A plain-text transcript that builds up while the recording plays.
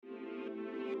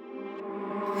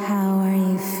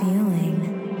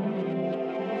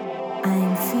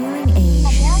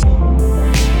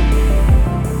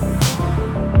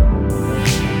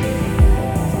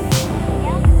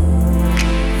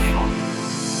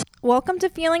Welcome to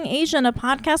Feeling Asian, a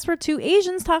podcast where two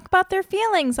Asians talk about their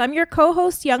feelings. I'm your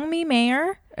co-host, Youngmi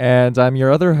Mayer. And I'm your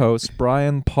other host,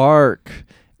 Brian Park.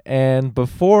 And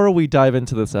before we dive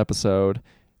into this episode,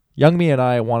 Youngmi and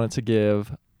I wanted to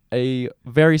give a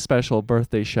very special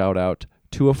birthday shout out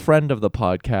to a friend of the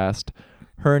podcast.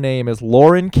 Her name is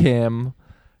Lauren Kim.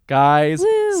 Guys,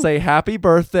 Woo. Say happy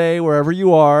birthday wherever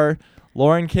you are.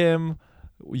 Lauren Kim,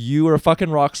 you are a fucking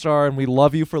rock star, and we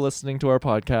love you for listening to our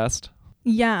podcast.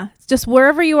 Yeah, just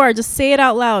wherever you are, just say it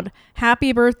out loud.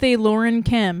 Happy birthday, Lauren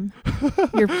Kim.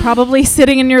 You're probably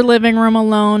sitting in your living room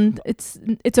alone. It's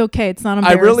okay. It's not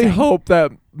embarrassing. I really hope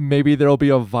that maybe there'll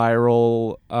be a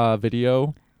viral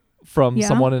video from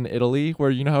someone in Italy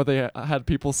where, you know how they had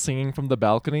people singing from the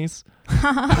balconies?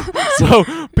 So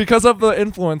because of the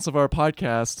influence of our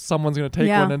podcast, someone's going to take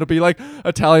one and it'll be like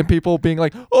Italian people being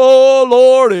like, oh,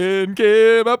 Lauren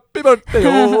Kim, happy birthday.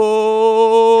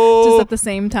 Oh. Just at the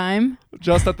same time.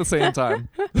 Just at the same time.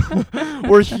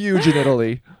 We're huge in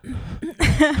Italy.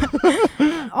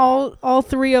 all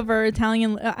three of our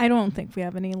Italian, I don't think we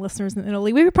have any listeners in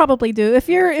Italy. We probably do. If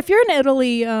you're in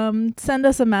Italy, send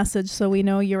us a message so we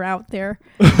know you're out there.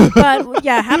 But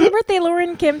yeah, happy birthday,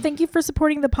 Lauren Kim. Thank you for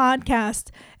supporting the podcast.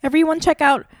 Everyone check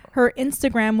out her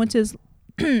Instagram, which is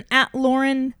at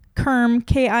Lauren Kirm,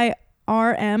 Kirm.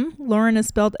 Lauren is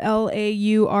spelled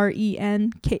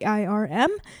LaurenKirm.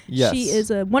 Yes. She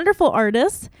is a wonderful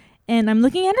artist. And I'm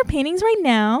looking at her paintings right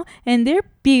now, and they're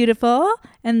beautiful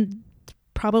and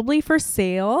probably for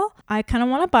sale. I kind of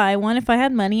want to buy one. If I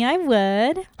had money, I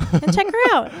would. And check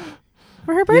her out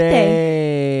for her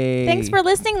birthday. Yay. Thanks for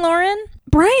listening, Lauren.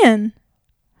 Brian,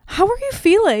 how are you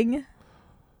feeling?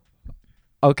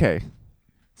 Okay.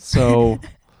 So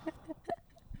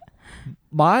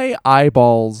my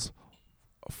eyeballs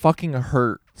fucking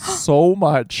hurt so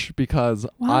much because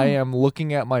I am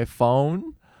looking at my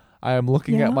phone. I am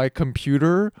looking at my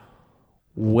computer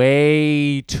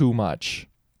way too much.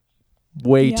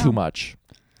 Way too much.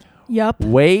 Yup.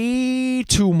 Way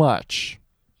too much.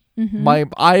 Mm-hmm. My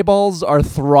eyeballs are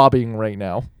throbbing right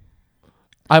now.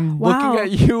 I'm looking at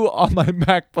you on my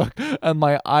MacBook and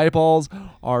my eyeballs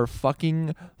are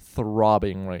fucking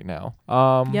throbbing right now.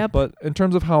 But in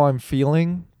terms of how I'm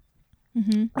feeling,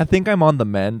 I think I'm on the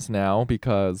mend now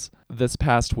because this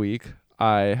past week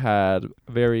I had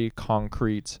very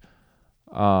concrete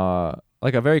a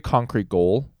very concrete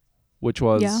goal, which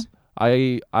was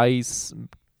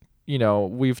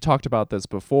we've talked about this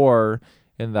before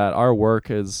in that our work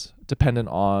is dependent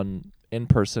on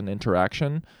in-person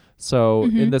interaction. So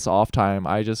in this off time,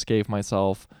 I just gave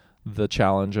myself the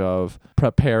challenge of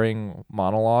preparing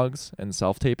monologues and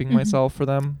self-taping myself for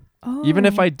them. Oh, even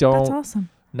if I don't that's awesome.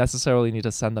 necessarily need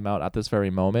to send them out at this very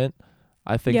moment,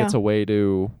 I think it's a way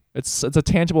to it's a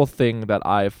tangible thing that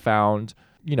I've found,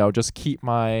 just keep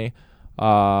my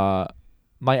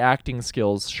my acting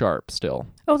skills sharp still.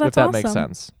 Oh, that's if that awesome. makes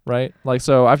sense, right? Like,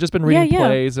 so I've just been reading Yeah.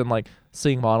 plays and like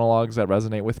seeing monologues that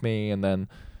resonate with me, and then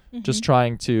just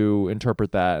trying to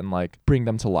interpret that and like bring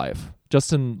them to life,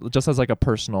 just as like a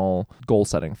personal goal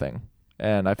setting thing.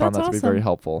 And I found that to be very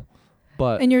helpful.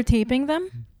 And you're taping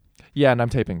them? Yeah, and I'm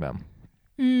taping them.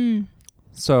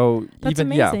 So that's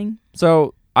even amazing.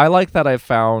 So I like that I've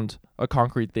found a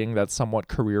concrete thing that's somewhat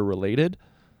career related.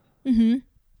 In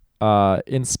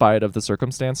spite of the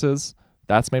circumstances.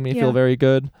 That's made me feel very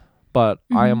good. But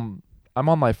I'm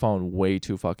on my phone way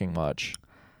too fucking much.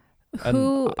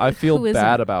 And I feel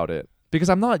bad about it. Because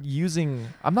I'm not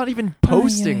even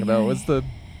posting though, is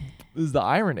the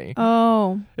irony.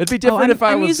 Oh. It'd be different if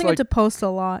I was using it to post a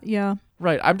lot, yeah.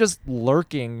 Right. I'm just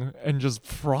lurking and just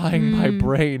frying my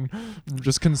brain,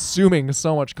 just consuming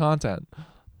so much content.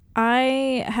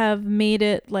 I have made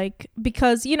it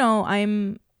because,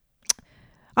 I'm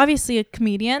obviously a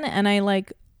comedian, and I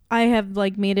have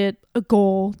made it a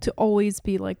goal to always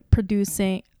be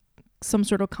producing some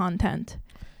sort of content.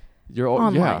 You're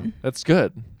online. Yeah, that's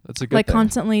good. That's a good thing.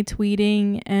 Constantly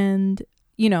tweeting and,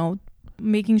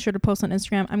 making sure to post on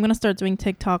Instagram. I'm going to start doing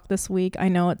TikTok this week. I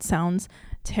know it sounds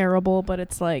terrible, but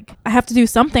it's I have to do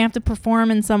something. I have to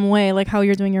perform in some way, like how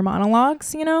you're doing your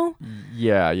monologues,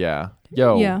 Yeah.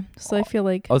 Yo. Yeah. So I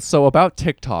feel so about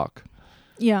TikTok.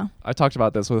 Yeah. I talked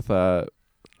about this with a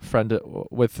friend,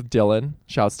 with Dylan.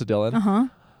 Shouts to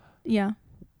Dylan. Yeah.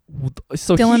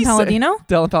 So Dylan Palladino?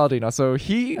 Dylan Palladino. So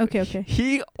he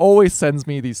always sends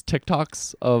me these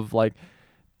TikToks of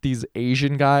these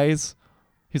Asian guys.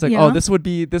 He's like, oh, this would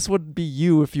be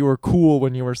you if you were cool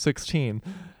when you were 16.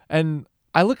 And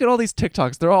I look at all these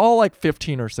TikToks. They're all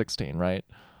 15 or 16, right?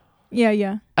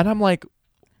 Yeah. And I'm like,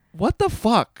 what the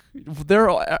fuck?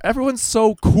 Everyone's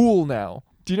so cool now.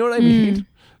 Do you know what I mean?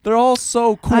 They're all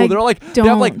so cool. They're like they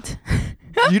have like.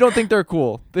 You don't think they're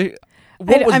cool? I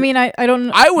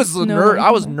don't. I was a nerd.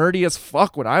 I was nerdy as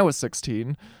fuck when I was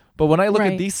 16. But when I look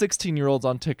at these 16-year-olds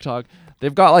on TikTok,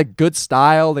 they've got like good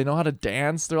style. They know how to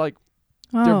dance. They're like,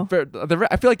 I feel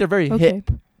like they're very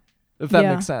hip. If that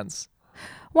makes sense.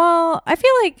 Well, I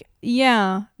feel like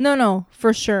no,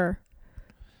 for sure.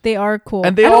 They are cool.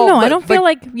 And I don't know. I don't feel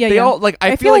like all like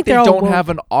I feel like they don't have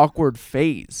an awkward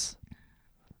phase.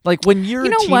 Like when you're a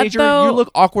teenager, you look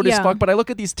awkward as fuck. But I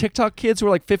look at these TikTok kids who are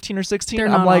like 15 or 16.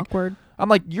 I'm like, awkward. I'm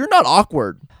like, you're not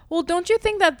awkward. Well, don't you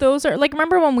think that those are like?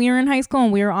 Remember when we were in high school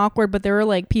and we were awkward, but there were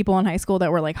like people in high school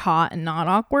that were like hot and not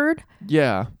awkward.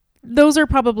 Yeah. Those are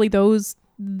probably those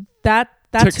that's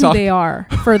TikTok. who they are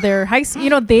for their high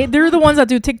school. They're the ones that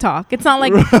do TikTok. It's not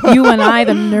like you and I,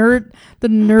 the nerd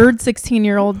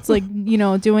 16-year-olds, like,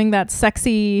 doing that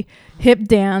sexy hip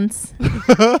dance,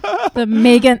 the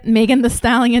Megan Thee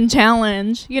Stallion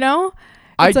challenge, It's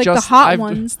like the hot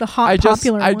ones, the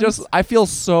popular ones. I feel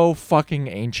so fucking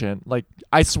ancient. Like,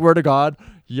 I swear to God,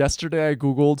 yesterday I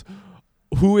Googled,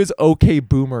 who is OK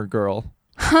Boomer Girl?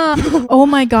 Oh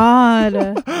my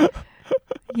God.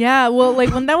 Yeah, well,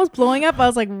 like when that was blowing up, I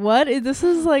was like, what is this?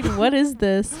 What is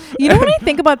this? You know what I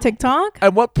think about TikTok?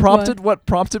 And what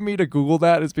prompted me to Google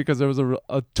that is because there was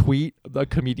a tweet a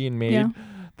comedian made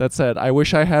that said, I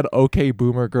wish I had OK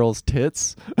Boomer Girl's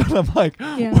tits. And I'm like,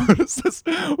 what is this?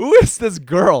 Who is this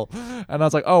girl? And I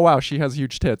was like, oh, wow, she has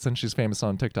huge tits and she's famous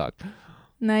on TikTok.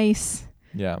 Nice.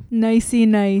 Yeah. Nicey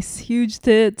nice. Huge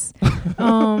tits.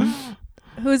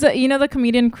 Who's the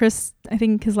comedian Chris? I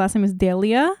think his last name is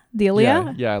D'Elia.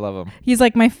 Yeah, I love him. He's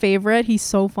like my favorite. He's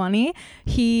so funny.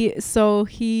 He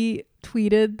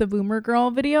tweeted the Boomer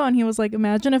Girl video and he was like,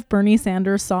 imagine if Bernie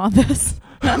Sanders saw this.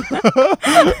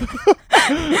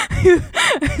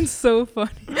 It's so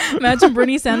funny. Imagine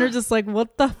Bernie Sanders just like,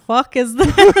 what the fuck is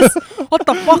this? What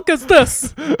the fuck is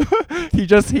this? He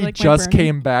just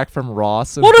came back from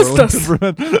Ross. What is this?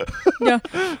 Yeah.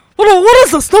 What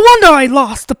is this? No wonder I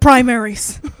lost the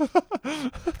primaries.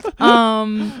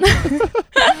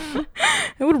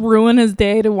 It would ruin his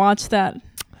day to watch that.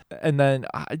 And then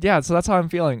so that's how I'm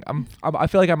feeling. I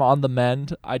feel like I'm on the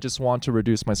mend. I just want to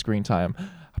reduce my screen time.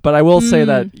 But I will say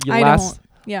that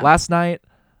last night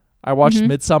I watched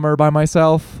Midsommar by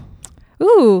myself.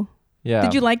 Ooh. Yeah.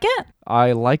 Did you like it?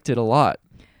 I liked it a lot.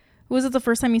 Was it the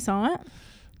first time you saw it?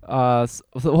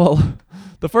 Well,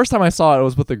 the first time I saw it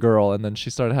was with a girl, and then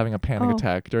she started having a panic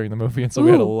attack during the movie, and so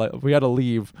we had to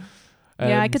leave.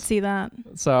 Yeah, I could see that.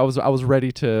 So I was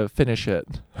ready to finish it.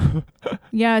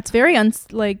 Yeah, it's very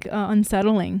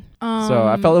unsettling. So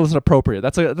I felt it was appropriate.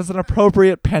 That's an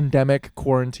appropriate pandemic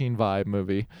quarantine vibe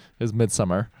movie. Is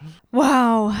Midsommar.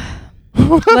 Wow.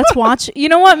 Let's watch. You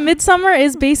know what? Midsommar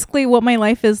is basically what my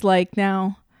life is like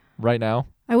now. Right now.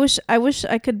 I wish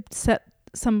I could set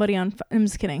somebody on. I'm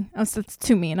just kidding. That's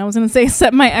too mean. I was gonna say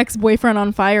set my ex-boyfriend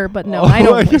on fire, but no, I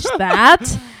don't wish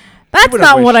that. That's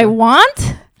not what I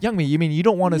want. Youngmi, you mean you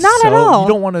don't want to you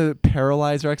don't want to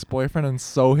paralyze your ex-boyfriend and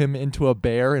sew him into a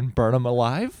bear and burn him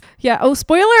alive? Yeah. Oh,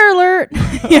 spoiler alert.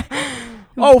 Yeah.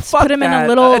 Oh, fuck. Put him in a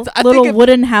little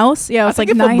wooden house. Yeah, it was like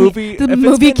 9. The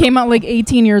movie came out like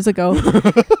 18 years ago.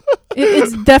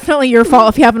 It's definitely your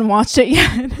fault if you haven't watched it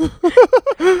yet.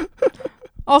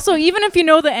 Also, even if you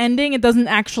know the ending, it doesn't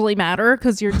actually matter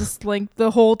because you're just like the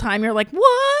whole time you're like,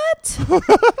 what?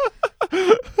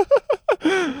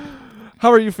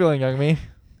 How are you feeling, Youngmi?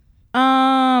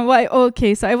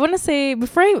 Okay, so I want to say,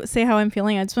 before I say how I'm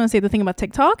feeling, I just want to say the thing about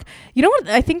TikTok. You know what?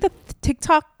 I think the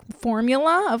TikTok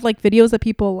formula of like videos that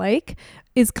people like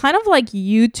is kind of like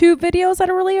YouTube videos that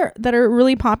are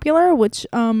really popular, which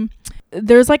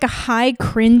there's like a high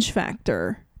cringe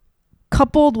factor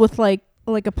coupled with like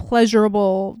a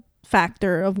pleasurable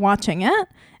factor of watching it,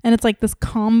 and it's like this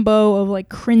combo of like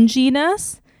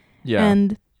cringiness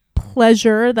and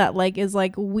pleasure that like is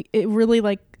like it really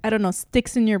like, I don't know,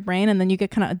 sticks in your brain, and then you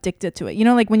get kind of addicted to it. You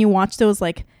know, like when you watch those,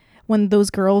 like when those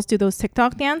girls do those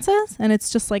TikTok dances, and it's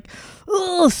just like,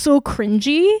 oh, so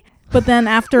cringy. But then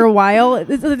after a while,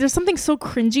 there's something so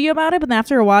cringy about it. But then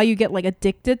after a while, you get like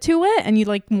addicted to it, and you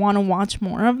like want to watch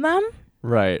more of them.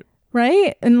 Right.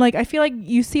 And like I feel like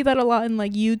you see that a lot in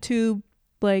like YouTube,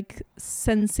 like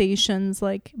sensations,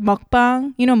 like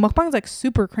mukbang. You know, mukbang's like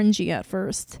super cringy at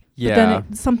first. Yeah. But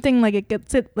then something like it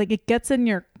gets in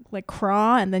your like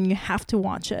craw, and then you have to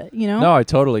watch it. You know. No, I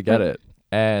totally get it,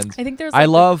 and I think there's like, I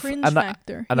love cringe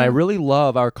factor, and I really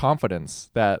love our confidence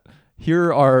that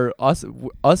here are us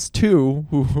two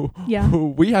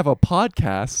who we have a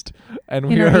podcast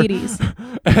and in our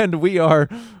 80s. And we are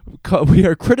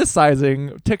criticizing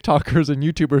TikTokers and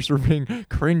YouTubers for being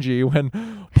cringy when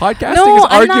podcasting is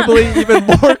arguably even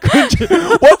more cringy.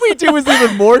 What we do is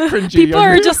even more cringy. People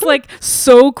are just like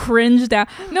so cringed out.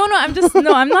 No, I'm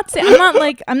not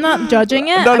judging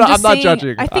it. No, I'm not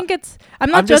judging. I think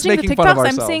I'm not judging the TikToks.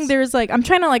 I'm saying I'm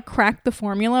trying to like crack the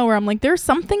formula where I'm like, there's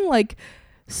something like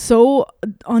so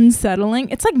unsettling.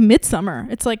 It's like Midsummer.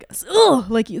 It's like, ugh,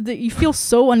 like you feel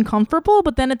so uncomfortable,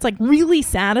 but then it's like really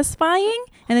satisfying,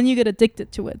 and then you get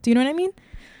addicted to it. Do you know what I mean?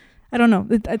 I don't know.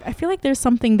 I feel like there's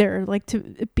something there, like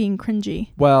to it being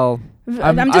cringy. Well,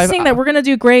 I'm just saying that we're gonna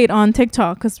do great on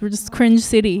TikTok because we're just cringe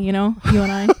city, you know, you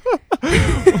and I.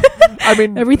 I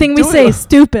mean, everything we say is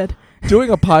stupid.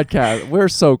 Doing a podcast, we're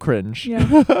so cringe. Yeah,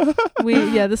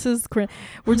 this is cringe.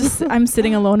 I'm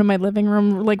sitting alone in my living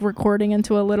room, like recording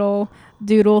into a little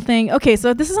doodle thing. Okay,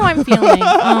 so this is how I'm feeling.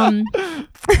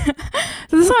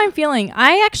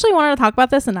 I actually wanted to talk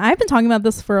about this, and I've been talking about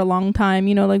this for a long time.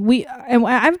 You know, like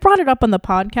I've brought it up on the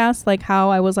podcast, like how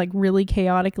I was like really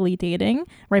chaotically dating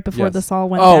right before this all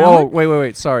went down. Oh,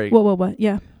 wait. Sorry. What?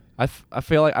 Yeah. I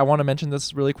feel like I want to mention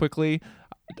this really quickly.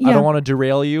 I don't want to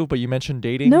derail you, but you mentioned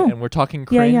dating, and we're talking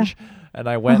cringe, and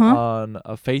I went on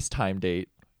a FaceTime date.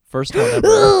 First one ever.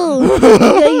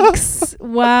 Yikes.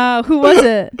 Wow. Who was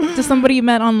it? Just somebody you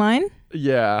met online?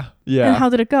 Yeah. And how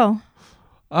did it go?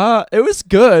 It was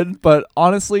good, but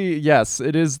honestly, yes,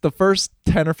 it is. The first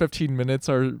 10 or 15 minutes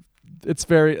it's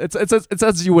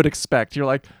as you would expect. You're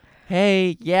like,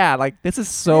 hey, yeah, like this is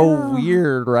so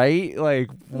weird, right? Like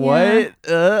what?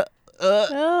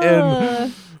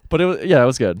 But it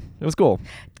was good. It was cool.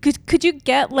 Could you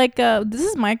get like this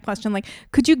is my question, like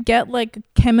could you get like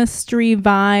chemistry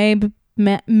vibe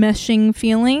meshing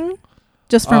feeling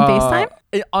just from FaceTime?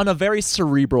 On a very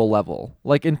cerebral level,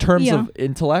 like in terms of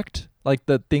intellect, like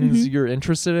the things you're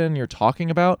interested in, you're talking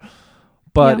about,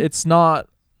 but it's not.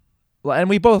 And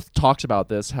we both talked about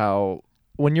this, how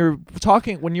when you're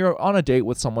on a date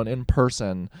with someone in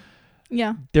person,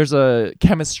 there's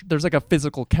like a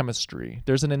physical chemistry.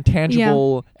 There's an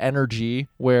intangible energy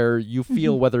where you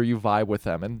feel whether you vibe with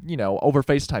them, and you know, over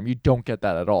FaceTime you don't get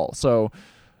that at all. So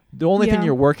the only thing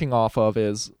you're working off of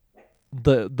is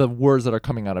the words that are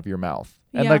coming out of your mouth,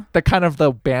 and like the kind of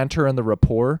the banter and the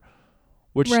rapport,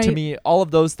 which to me, all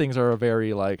of those things are a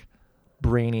very like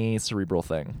brainy, cerebral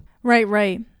thing.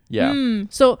 Right. Yeah.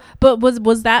 So, but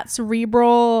was that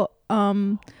cerebral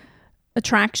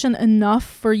attraction enough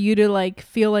for you to like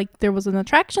feel like there was an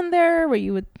attraction there where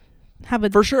you would have a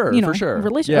for sure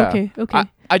relationship? Yeah. Okay.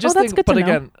 I just think, but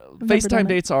again, FaceTime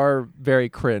dates are very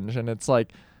cringe, and it's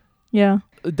like,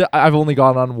 I've only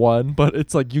gone on one, but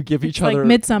it's like you give each other like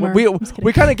Midsummer.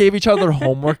 We kind of gave each other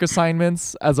homework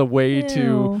assignments as a way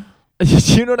to,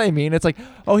 you know what I mean? It's like,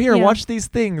 oh, here, watch these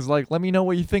things. Like, let me know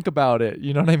what you think about it.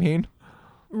 You know what I mean?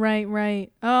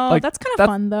 Right. Oh, like, that's kind of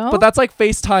fun though. But that's like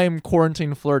FaceTime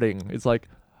quarantine flirting. It's like,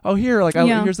 oh, here, like,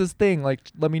 here's this thing. Like,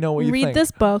 let me know what you think. Read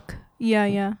this book.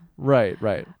 Yeah. Right.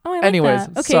 Oh, I like Anyways,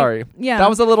 that. Okay. Sorry. Yeah. That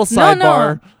was a little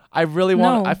sidebar. No. I really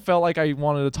I felt like I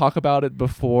wanted to talk about it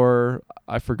before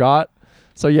I forgot.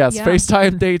 So yes,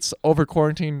 FaceTime dates over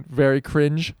quarantine, very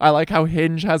cringe. I like how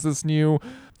Hinge has this new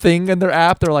thing in their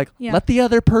app. They're like, let the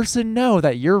other person know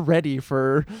that you're ready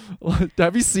for.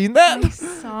 Have you seen that? I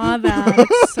saw that.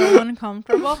 It's so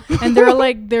uncomfortable. And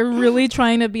they're really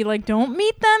trying to be like, don't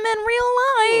meet them in real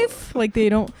life. Like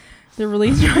they're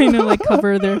really trying to like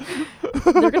cover they're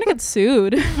gonna get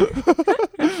sued.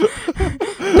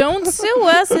 Don't sue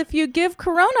us if you give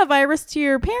coronavirus to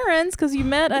your parents because you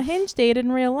met a Hinge date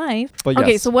in real life.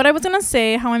 Okay, so what I was gonna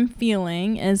say, how I'm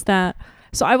feeling is that,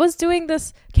 so I was doing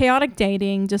this chaotic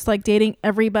dating, just like dating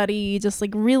everybody, just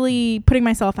like really putting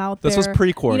myself out there. This was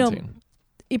pre-quarantine.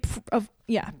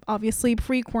 Obviously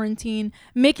pre-quarantine,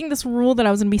 making this rule that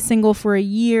I was gonna be single for a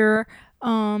year.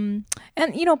 And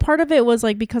you know, part of it was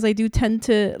like because I do tend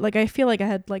to like, I feel like I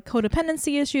had like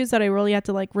codependency issues that I really had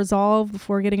to like resolve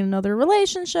before getting another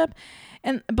relationship.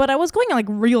 But I was going like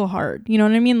real hard, you know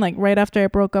what I mean? Like right after I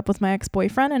broke up with my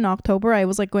ex-boyfriend in October, I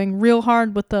was like going real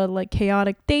hard with the like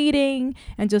chaotic dating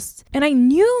and I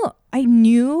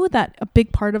knew that a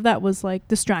big part of that was like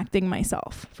distracting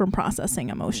myself from processing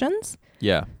emotions.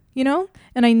 Yeah. You know,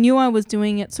 and I knew I was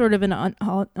doing it sort of in an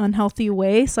unhealthy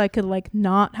way, so I could like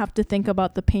not have to think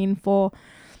about the painful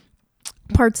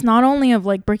parts, not only of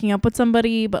like breaking up with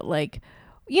somebody, but like,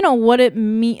 you know, what it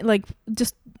mean, like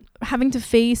just having to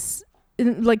face,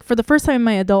 like for the first time in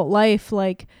my adult life,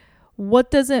 like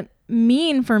what does it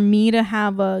mean for me to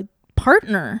have a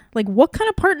partner? Like, what kind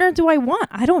of partner do I want?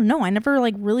 I don't know. I never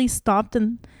like really stopped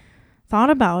and thought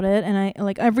about it. And I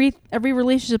like every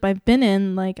relationship I've been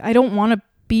in, like, I don't want to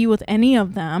be with any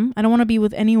of them. I don't want to be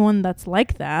with anyone that's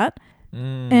like that.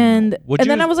 And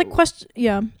then I was like,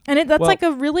 and that's like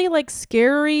a really like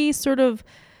scary sort of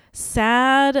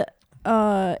sad,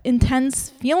 intense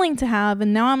feeling to have.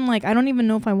 And now I'm like, I don't even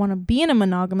know if I want to be in a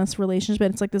monogamous relationship.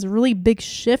 It's like this really big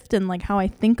shift in like how I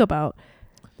think about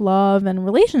love and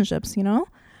relationships, you know?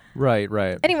 Right.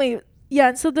 Anyway,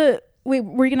 yeah. So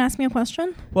were you gonna ask me a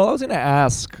question? Well, I was gonna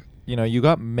ask. You know, you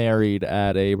got married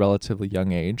at a relatively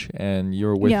young age, and you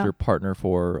were with your partner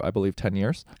for, I believe, 10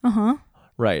 years.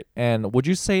 Right. And would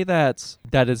you say that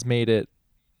has made it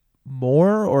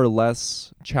more or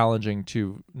less challenging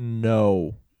to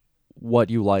know what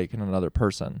you like in another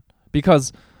person?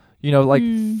 Because, you know, like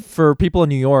for people in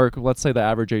New York, let's say the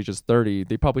average age is 30,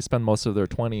 they probably spend most of their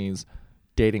 20s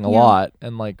dating a lot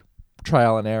and like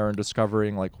trial and error and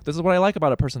discovering like, this is what I like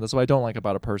about a person, this is what I don't like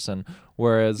about a person.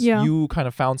 Whereas you kind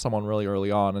of found someone really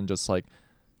early on and just like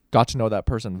got to know that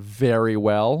person very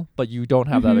well, but you don't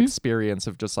have that experience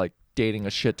of just like dating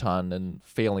a shit ton and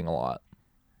failing a lot.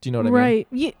 Do you know what I mean?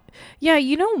 Right. Yeah.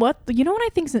 You know what I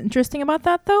think is interesting about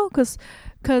that though? Cause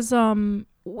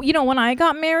you know, when I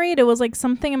got married, it was like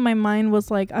something in my mind was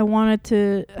like, I wanted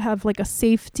to have like a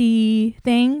safety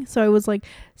thing. So I was like,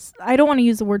 I don't want to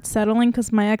use the word settling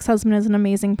because my ex-husband is an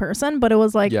amazing person, but it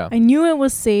was like, I knew it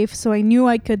was safe. So I knew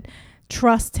I could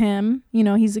trust him. You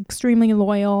know, he's extremely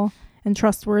loyal and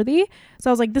trustworthy.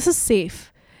 So I was like, this is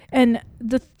safe. And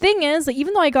the thing is that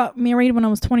even though I got married when I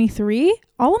was 23,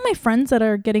 all of my friends that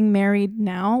are getting married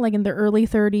now, like in their early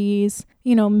 30s,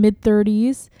 you know, mid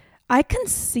 30s, I can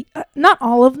see, not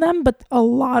all of them, but a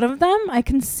lot of them, I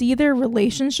can see their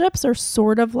relationships are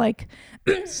sort of like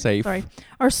safe.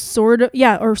 Are sort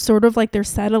of like they're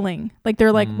settling. Like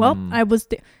they're like, well,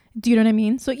 do you know what I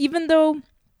mean? So even though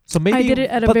maybe I did it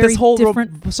at a very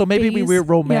different so maybe phase, we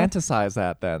romanticize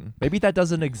that then. Maybe that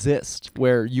doesn't exist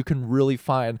where you can really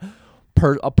find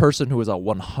a person who is a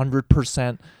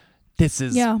 100%, this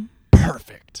is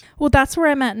perfect. Well, that's where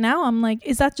I'm at now. I'm like,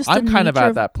 is that just I'm kind of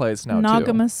at that place now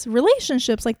monogamous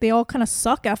relationships? Like they all kind of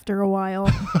suck after a while.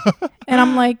 And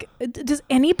I'm like, does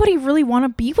anybody really want to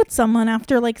be with someone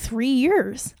after like 3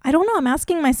 years? I don't know. I'm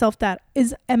asking myself that.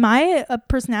 Am I a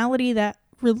personality that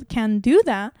really can do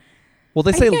that? Well,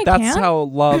 they say that's how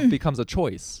love becomes a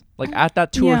choice. Like at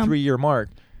that 2 or 3 year mark,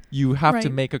 you have to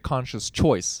make a conscious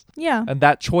choice. Yeah. And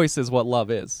that choice is what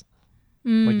love is.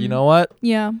 Like, you know what?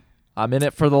 Yeah. I'm in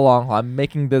it for the long haul. I'm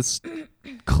making this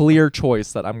clear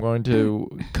choice that I'm going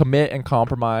to commit and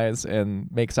compromise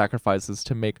and make sacrifices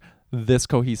to make this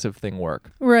cohesive thing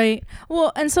work. Right.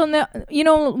 Well, and so now, you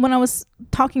know, when I was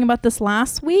talking about this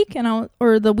last week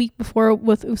or the week before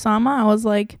with Usama, I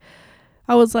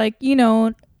was like, you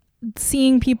know,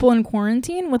 seeing people in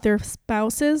quarantine with their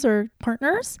spouses or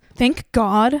partners. Thank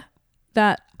God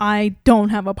that I don't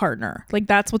have a partner. Like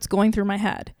that's what's going through my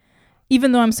head.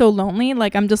 Even though I'm so lonely,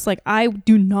 like I'm just like, I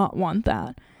do not want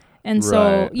that. And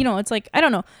so, you know, it's like, I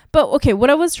don't know. But okay, what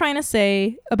I was trying to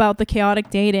say about the chaotic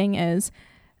dating is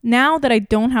now that I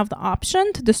don't have the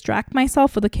option to distract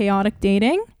myself with the chaotic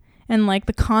dating and like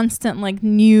the constant like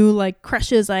new like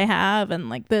crushes I have and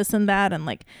like this and that and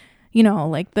like, you know,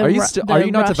 like the are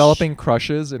you not developing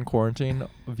crushes in quarantine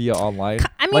via online?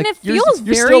 I mean, like, it feels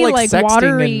very like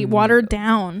watered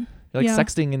down. Like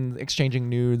sexting and exchanging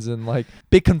nudes and like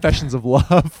big confessions of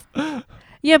love.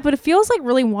 Yeah, but it feels like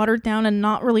really watered down and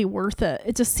not really worth it.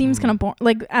 It just seems kind of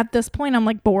like at this point I'm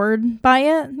like bored by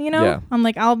it, you know? Yeah. I'm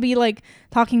like, I'll be like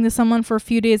talking to someone for a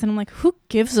few days and I'm like, who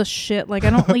gives a shit? Like I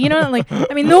don't, you know, like,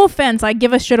 I mean, no offense, I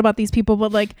give a shit about these people,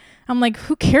 but like, I'm like,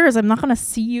 who cares? I'm not going to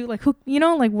see you. Like who, you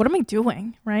know, like what am I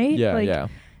doing? Right? Yeah. Like,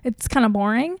 it's kind of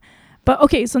boring. But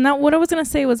okay, so now what I was going to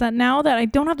say was that now that I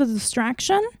don't have the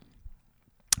distraction,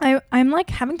 I'm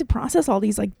like having to process all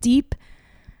these like deep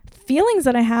feelings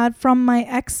that I had from my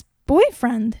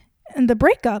ex-boyfriend and the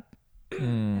breakup.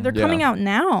 They're coming out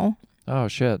now. Oh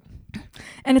shit.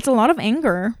 And it's a lot of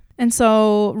anger. And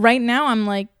so right now I'm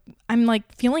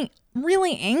like feeling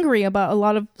really angry about a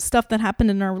lot of stuff that happened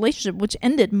in our relationship, which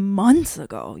ended months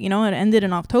ago. You know, it ended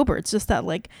in October. It's just that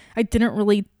like I didn't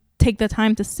really take the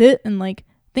time to sit and like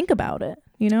think about it,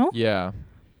 you know? Yeah.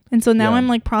 And so now I'm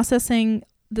like processing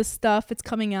the stuff. It's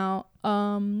coming out.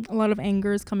 A lot of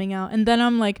anger is coming out. And then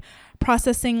I'm like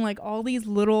processing like all these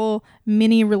little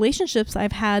mini relationships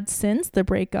I've had since the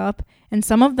breakup. And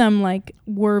some of them like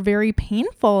were very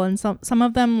painful. And some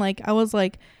of them like I was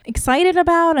like excited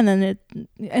about. And then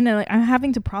like, I'm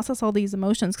having to process all these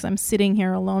emotions because I'm sitting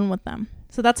here alone with them.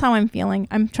 So that's how I'm feeling.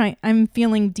 I'm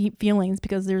feeling deep feelings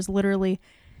because there's literally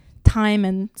time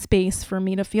and space for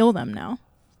me to feel them now.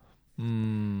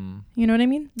 You know what I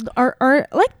mean? Are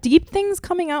like deep things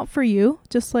coming out for you?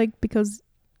 Just like because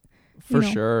for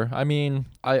sure. I mean,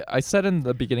 I said in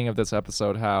the beginning of this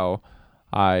episode how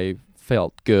I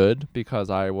felt good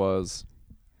because I was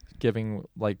doing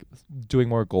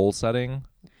more goal setting,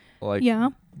 like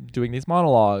doing these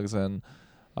monologues, and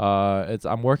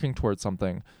I'm working towards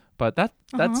something. But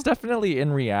that's definitely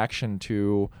in reaction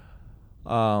to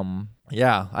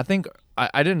I think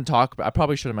I didn't talk, I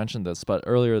probably should have mentioned this, but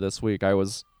earlier this week I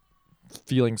was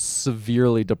feeling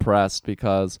severely depressed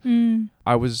because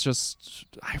I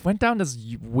went down this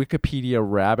Wikipedia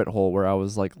rabbit hole where I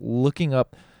was like looking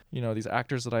up, these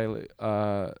actors that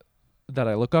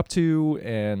I look up to,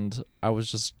 and I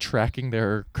was just tracking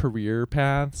their career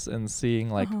paths and seeing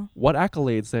like what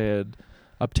accolades they had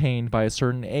obtained by a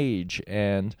certain age.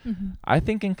 And I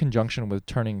think in conjunction with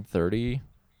turning 30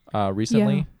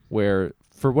 recently, where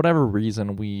for whatever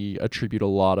reason we attribute a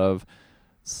lot of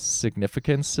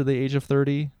significance to the age of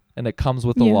 30, and it comes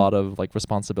with a lot of like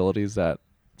responsibilities that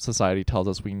society tells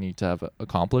us we need to have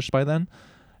accomplished by then.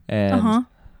 And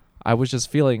I was just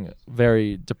feeling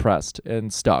very depressed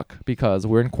and stuck because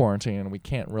we're in quarantine and we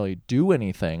can't really do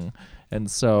anything. And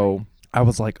so I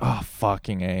was like, oh,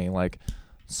 fucking A, like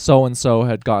so and so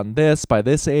had gotten this by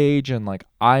this age, and like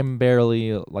I'm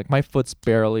barely, like my foot's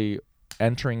barely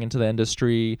entering into the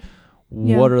industry.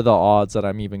 What are the odds that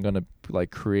I'm even going to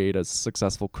like create a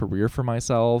successful career for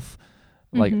myself?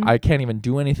 Like I can't even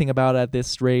do anything about it at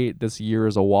this rate. This year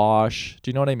is a wash.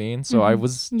 Do you know what I mean? So I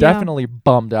was definitely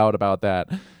bummed out about that.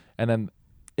 And then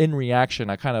in reaction,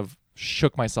 I kind of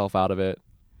shook myself out of it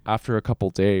after a couple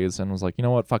days and was like, you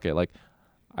know what? Fuck it. Like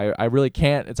I really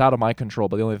can't. It's out of my control.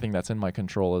 But the only thing that's in my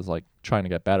control is like trying to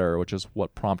get better, which is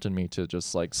what prompted me to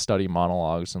just like study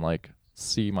monologues and like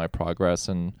see my progress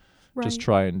and just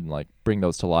try and like bring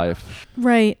those to life.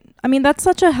 Right. I mean, that's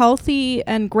such a healthy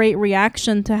and great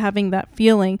reaction to having that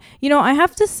feeling. I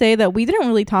have to say that we didn't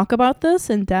really talk about this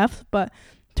in depth, but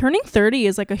turning 30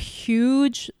 is like a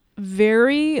huge,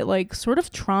 very like sort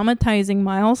of traumatizing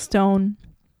milestone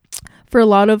for a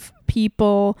lot of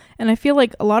people. And I feel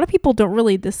like a lot of people don't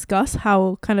really discuss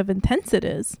how kind of intense it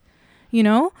is,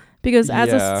 because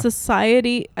as a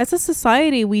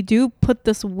society, we do put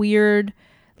this weird,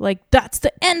 like, that's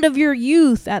the end of your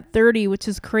youth at 30, which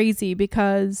is crazy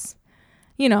because,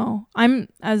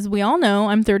 as we all know,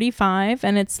 I'm 35,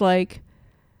 and it's like,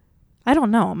 I don't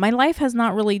know. My life has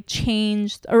not really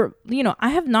changed, or, I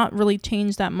have not really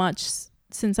changed that much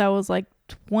since I was like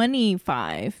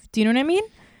 25. Do you know what I mean?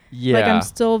 Yeah. Like I'm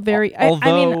still very,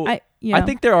 I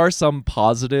think there are some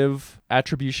positive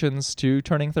attributions to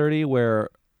turning 30 where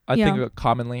I think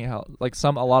commonly a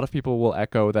lot of people will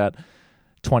echo that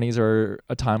 20s are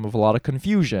a time of a lot of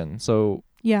confusion. So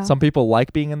some people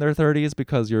like being in their 30s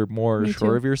because you're more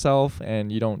sure of yourself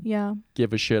and you don't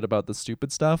give a shit about the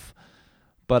stupid stuff.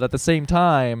 But at the same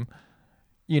time,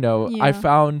 I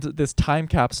found this time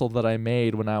capsule that I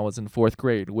made when I was in 4th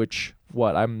grade, which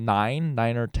I'm 9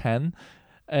 or 10.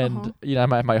 And,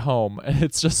 I'm at my home. And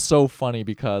it's just so funny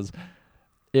because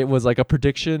it was like a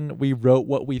prediction. We wrote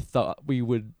what we thought we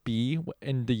would be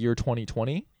in the year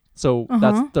 2020. So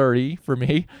that's 30 for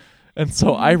me. And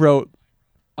so I wrote,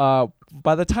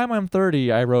 by the time I'm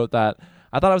 30, I wrote that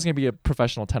I thought I was going to be a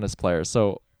professional tennis player.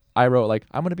 So I wrote like,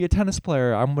 I'm going to be a tennis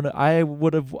player. I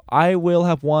will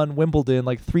have won Wimbledon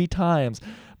like 3 times.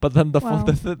 But then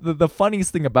the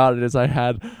funniest thing about it is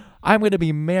I'm going to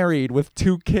be married with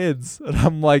 2 kids. And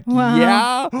I'm like,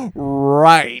 yeah,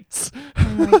 right.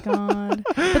 Oh my God.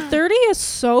 But 30 is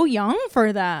so young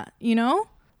for that,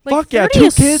 Like fuck yeah,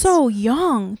 2 kids. So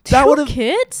young. 2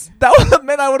 kids? That would have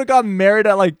meant I would have gotten married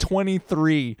at like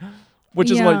 23, which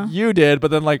is what you did.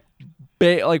 But then like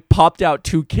popped out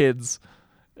 2 kids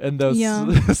in those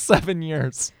 7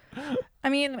 years. I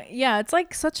mean, it's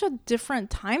like such a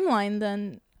different timeline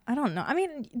than, I don't know. I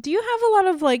mean, do you have a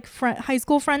lot of like high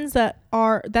school friends that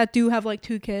do have like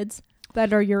 2 kids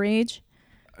that are your age?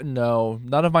 No,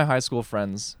 none of my high school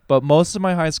friends. But most of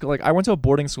my high school, like I went to a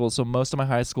boarding school, so most of my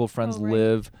high school friends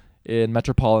live in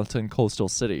metropolitan coastal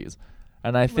cities.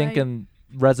 And I think in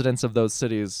residents of those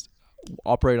cities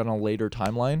operate on a later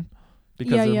timeline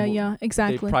because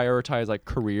exactly. They prioritize like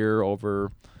career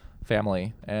over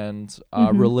family and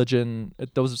religion.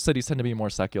 Those cities tend to be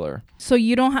more secular. So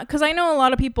you don't have, because I know a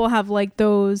lot of people have like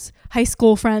those high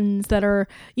school friends that are,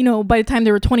 by the time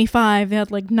they were 25, they had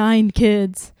like 9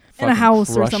 kids in a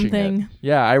house or something. It.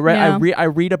 Yeah, I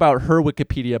read about her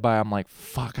Wikipedia bio. I'm like,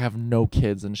 fuck, I have no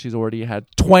kids, and she's already had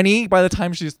 20 by the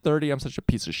time she's 30. I'm such a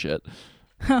piece of shit.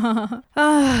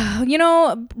 You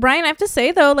know, Brian, I have to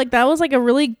say though, like that was like a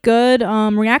really good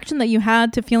reaction that you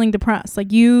had to feeling depressed.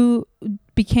 Like you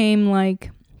became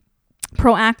like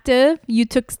proactive. You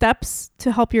took steps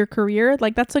to help your career.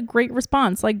 Like that's a great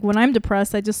response. Like when I'm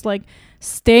depressed, I just like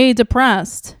stay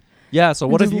depressed. Yeah. So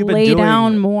what have you been doing? Lay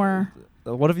down more.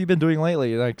 What have you been doing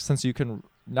lately? Like since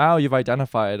now you've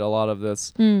identified a lot of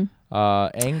this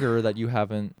anger that you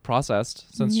haven't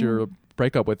processed since your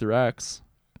breakup with your ex.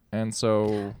 And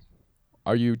so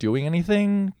are you doing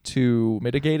anything to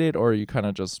mitigate it, or are you kind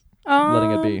of just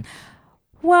letting it be?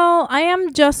 Well, I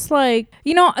am just like,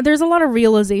 you know, there's a lot of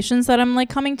realizations that I'm like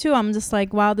coming to. I'm just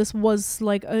like, wow, this was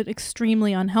like an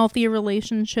extremely unhealthy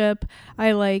relationship.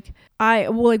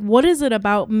 What is it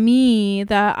about me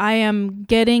that I am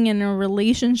getting in a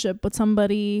relationship with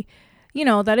somebody, you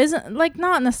know, that isn't like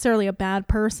not necessarily a bad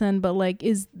person, but like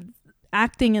is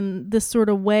acting in this sort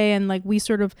of way, and like we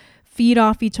sort of feed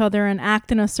off each other and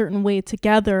act in a certain way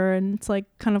together, and it's like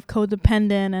kind of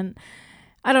codependent. And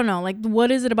I don't know, like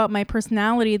what is it about my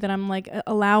personality that I'm like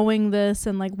allowing this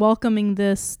and like welcoming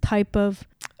this type of,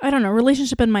 I don't know,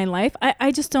 relationship in my life.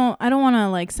 I don't want to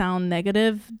like sound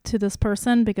negative to this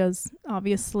person, because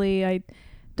obviously I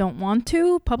don't want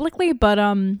to publicly, but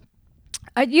I'm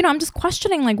just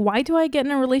questioning, like, why do I get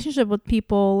in a relationship with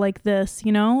people like this?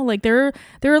 You know, like there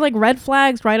are like red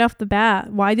flags right off the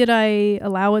bat. Why did I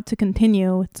allow it to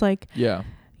continue? It's like, yeah,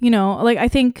 you know, like I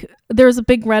think there's a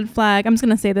big red flag. I'm just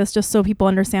going to say this just so people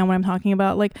understand what I'm talking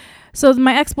about. Like, so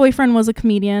my ex-boyfriend was a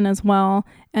comedian as well.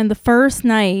 And the first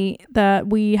night that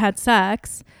we had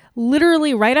sex,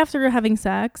 literally right after having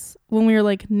sex, when we were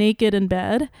like naked in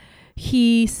bed,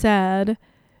 he said,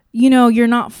 you know, you're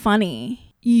not funny.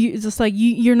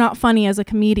 You're not funny as a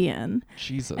comedian.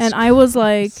 Jesus. And I was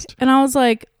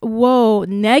like, whoa,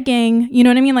 negging. You know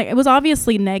what I mean? Like it was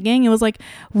obviously negging. It was like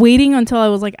waiting until I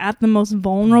was like at the most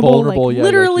vulnerable like yeah,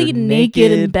 literally like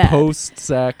naked in bed. Post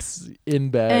sex in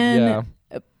bed. And,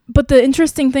 yeah. But the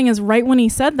interesting thing is, right when he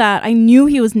said that, I knew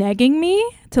he was negging me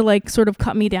to like sort of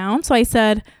cut me down. So I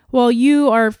said, well, you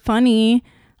are funny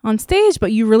on stage,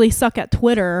 but you really suck at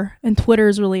Twitter, and Twitter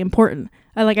is really important.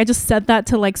 I just said that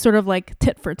to like sort of like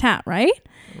tit for tat, right?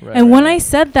 And when I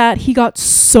said that, he got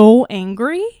so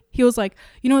angry. He was like,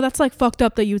 you know, that's like fucked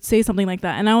up that you would say something like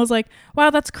that. And I was like, wow,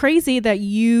 that's crazy that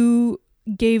you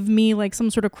gave me like some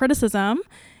sort of criticism.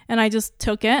 And I just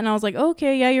took it and I was like,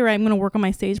 okay, yeah, you're right. I'm going to work on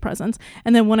my stage presence.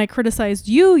 And then when I criticized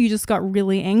you, you just got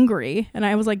really angry. And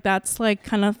I was like, that's like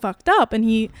kind of fucked up. And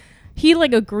he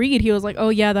like agreed. He was like, oh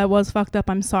yeah, that was fucked up.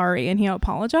 I'm sorry. And he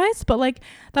apologized. But like,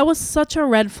 that was such a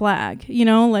red flag, you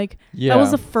know, like that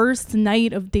was the first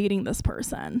night of dating this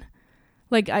person.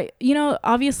 Like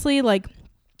obviously like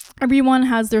everyone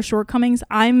has their shortcomings.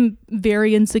 I'm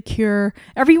very insecure.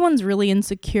 Everyone's really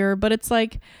insecure, but it's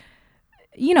like,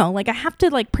 you know, like I have to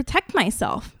like protect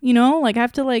myself, you know, like I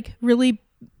have to like really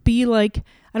be like,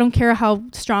 I don't care how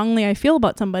strongly I feel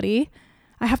about somebody.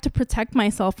 I have to protect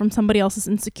myself from somebody else's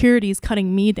insecurities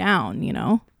cutting me down, you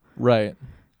know? Right.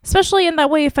 Especially in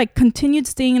that way, if I continued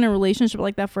staying in a relationship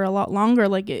like that for a lot longer,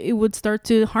 like it would start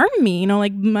to harm me, you know,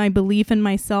 like my belief in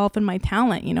myself and my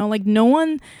talent, you know, like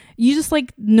nobody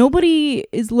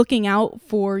is looking out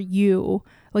for you.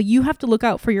 Like you have to look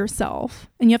out for yourself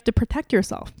and you have to protect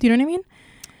yourself. Do you know what I mean?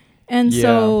 And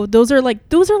so those are like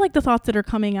the thoughts that are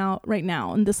coming out right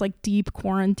now in this like deep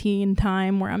quarantine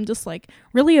time where I'm just like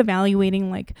really evaluating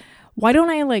like, why don't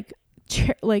I like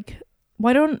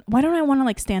why don't I want to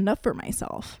like stand up for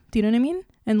myself? Do you know what I mean?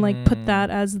 And like put that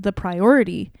as the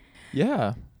priority.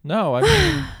 Yeah. No, I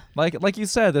mean like you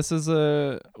said, this is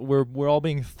we're all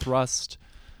being thrust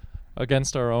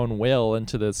against our own will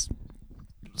into this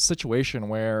situation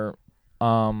where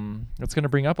it's going to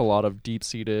bring up a lot of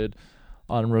deep-seated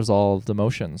unresolved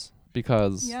emotions,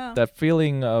 because that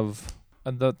feeling of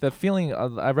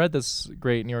I read this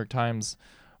great New York Times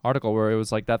article where it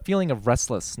was like that feeling of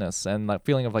restlessness and that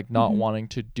feeling of like not wanting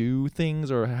to do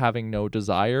things or having no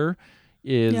desire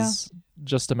is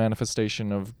just a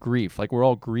manifestation of grief. Like we're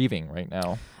all grieving right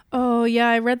now. Oh yeah,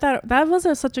 I read that. That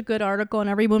was such a good article and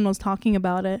everyone was talking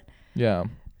about it. Yeah,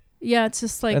 it's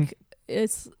just like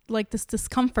it's like this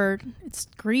discomfort. It's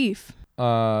grief.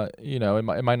 You know, it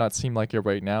might not seem like it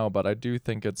right now, but I do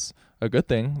think it's a good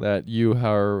thing that you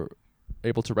are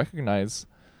able to recognize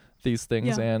these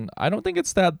things. And I don't think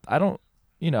it's that,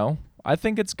 I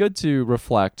think it's good to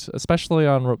reflect, especially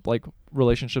on like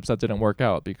relationships that didn't work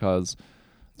out, because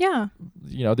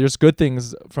there's good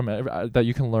things from that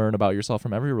you can learn about yourself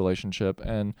from every relationship.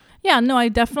 And I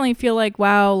definitely feel like,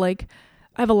 wow, like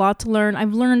I have a lot to learn.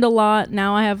 I've learned a lot.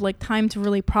 Now I have like time to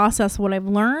really process what I've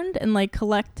learned and like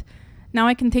collect now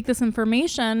I can take this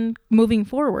information moving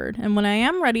forward. And when I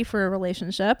am ready for a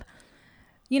relationship,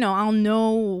 I'll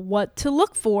know what to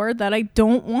look for that I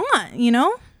don't want,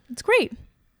 It's great.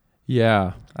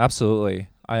 Yeah, absolutely.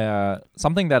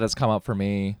 Something that has come up for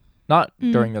me, not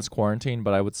during this quarantine,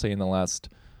 but I would say in the last,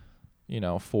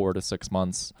 4 to 6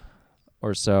 months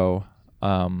or so,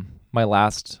 my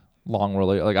last long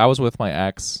relationship, like I was with my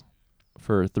ex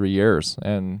for 3 years,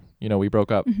 and, we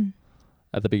broke up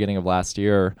at the beginning of last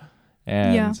year.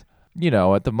 And,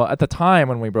 at the time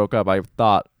when we broke up, I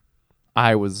thought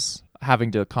I was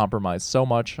having to compromise so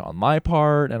much on my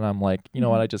part. And I'm like, you know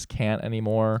what, I just can't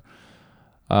anymore.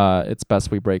 It's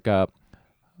best we break up.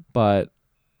 But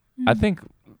I think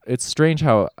it's strange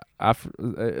how after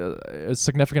a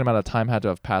significant amount of time had to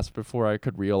have passed before I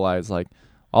could realize like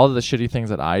all of the shitty things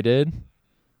that I did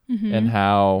and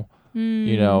how,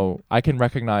 I can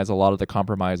recognize a lot of the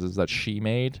compromises that she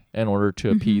made in order to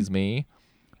appease me.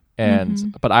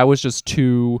 And, but I was just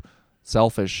too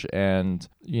selfish and,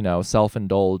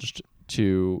 self-indulged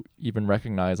to even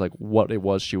recognize like what it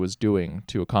was she was doing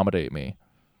to accommodate me.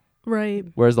 Right.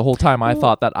 Whereas the whole time I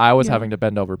thought that I was having to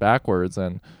bend over backwards,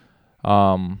 and,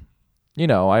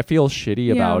 I feel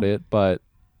shitty about it, but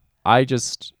I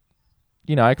just,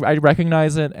 I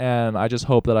recognize it, and I just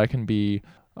hope that I can be,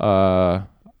 I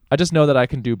just know that I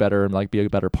can do better and like be a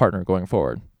better partner going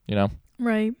forward,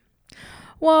 Right.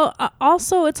 Well,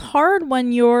 also it's hard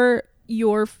when you're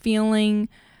feeling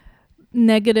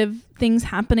negative things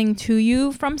happening to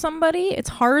you from somebody. It's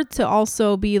hard to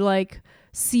also be like,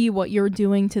 see what you're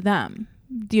doing to them.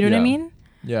 Do you know what I mean?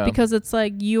 Yeah. Because it's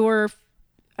like I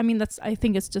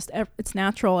think it's just, it's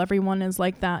natural. Everyone is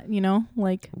like that,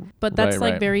 but that's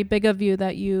very big of you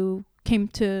that you came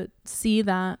to see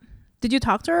that. Did you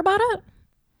talk to her about it?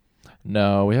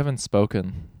 No, we haven't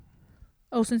spoken.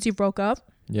 Oh, since you broke up?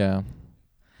 Yeah.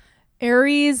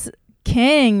 Aries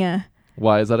King.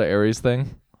 Why? Is that an Aries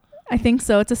thing? I think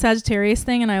so. It's a Sagittarius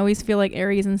thing, and I always feel like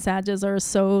Aries and Sagittarius are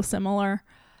so similar.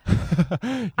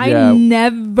 I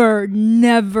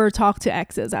never talk to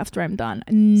exes after I'm done.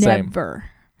 Never.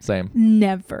 Same.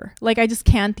 Never. Like I just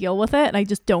can't deal with it, and I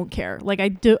just don't care. Like I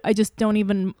don't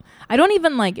even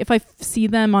like if I see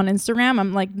them on Instagram,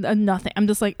 I'm like nothing. I'm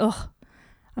just like, ugh.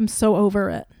 I'm so over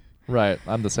it. Right.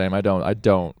 I'm the same. I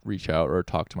don't reach out or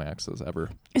talk to my exes ever.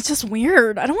 It's just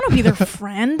weird. I don't want to be their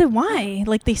friend. Why?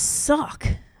 Like they suck.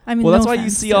 I mean, well, that's why you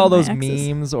see all those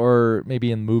memes or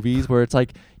maybe in movies where it's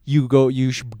like you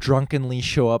drunkenly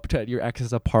show up to your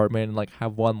ex's apartment and like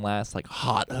have one last like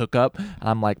hot hookup. And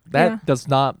I'm like,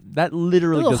 that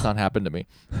literally does not happen to me.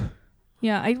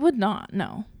 Yeah, I would not.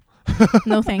 No.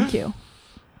 No, thank you.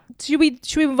 Should we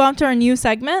move on to our new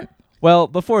segment? Well,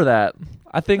 before that,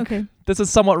 I think this is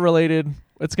somewhat related.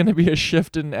 It's going to be a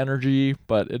shift in energy,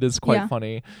 but it is quite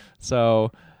funny.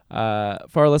 So for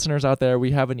our listeners out there,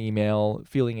 we have an email,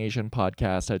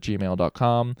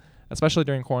 feelingasianpodcast@gmail.com. Especially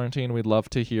during quarantine, we'd love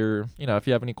to hear, if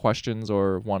you have any questions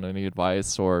or want any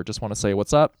advice or just want to say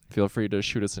what's up, feel free to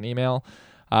shoot us an email.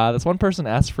 This one person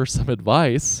asked for some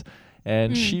advice,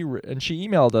 and she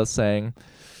emailed us saying,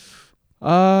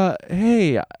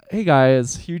 hey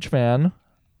guys, huge fan.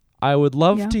 I would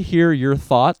love to hear your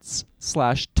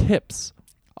thoughts/tips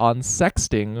on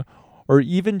sexting or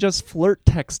even just flirt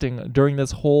texting during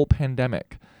this whole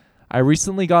pandemic. I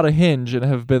recently got a Hinge and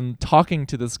have been talking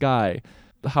to this guy.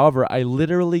 However, I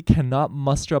literally cannot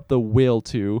muster up the will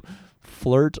to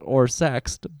flirt or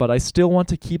sext, but I still want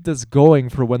to keep this going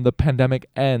for when the pandemic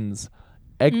ends.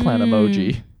 Eggplant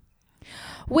emoji.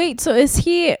 Wait, so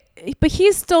but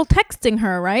he's still texting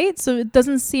her, right? So it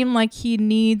doesn't seem like he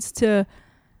needs to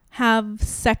have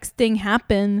sexting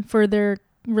happen for their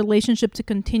relationship to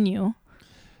continue.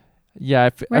 Yeah,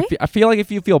 I feel like if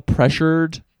you feel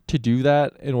pressured to do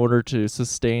that in order to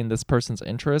sustain this person's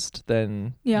interest,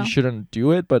 then you shouldn't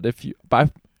do it. But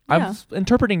I'm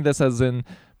interpreting this as in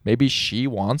maybe she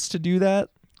wants to do that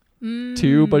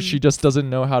too, but she just doesn't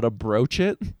know how to broach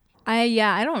it. I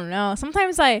don't know.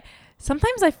 Sometimes I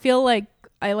feel like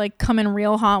I like come in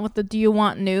real hot with the "do you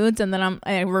want nudes?" and then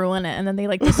I ruin it and then they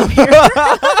like disappear. They're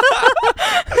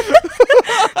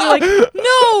like,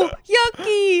 "No,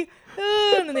 yucky!"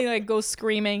 And then they like go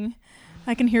screaming.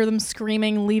 I can hear them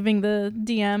screaming, leaving the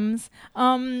DMs.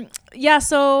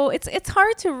 So it's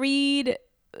hard to read.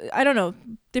 I don't know.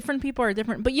 Different people are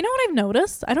different. But you know what I've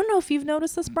noticed? I don't know if you've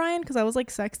noticed this, Brian, because I was like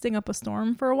sexting up a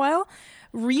storm for a while.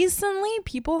 Recently,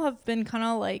 people have been kind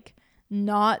of like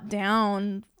not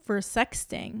down for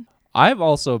sexting. I've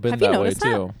also been that way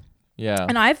too. Yeah.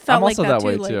 And I've felt like that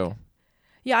way too. Too.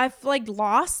 Yeah, I've like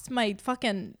lost my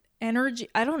fucking energy.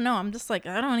 I don't know. I'm just like,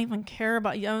 I don't even care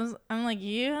about you. I'm like,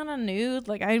 you on a nude?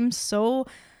 Like I'm so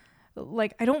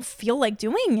like I don't feel like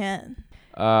doing it.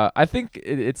 I think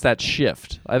it's that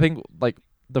shift. I think like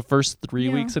the first 3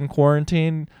 weeks in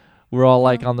quarantine, we're all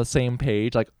like on the same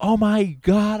page. Like, oh my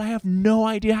God, I have no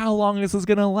idea how long this is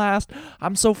gonna last.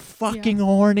 I'm so fucking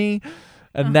horny.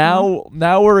 And now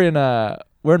we're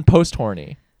in post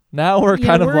horny. Now we're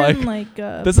kind of like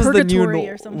this is the new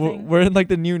or something. We're in like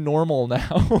the new normal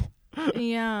now.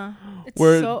 Yeah.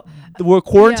 Where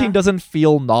quarantine doesn't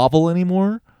feel novel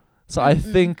anymore. So I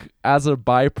think as a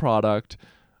byproduct,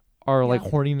 our like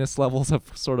horniness levels have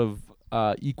sort of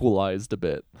equalized a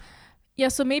bit. Yeah,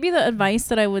 so maybe the advice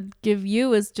that I would give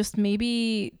you is just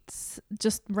maybe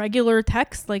just regular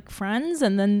text like friends,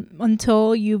 and then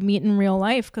until you meet in real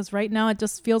life, because right now it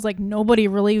just feels like nobody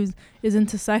really is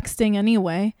into sexting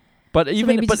anyway. But if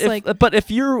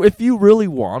you really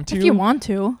want to, if you want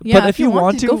to, if you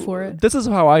want to, go for it. This is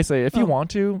how I say, if you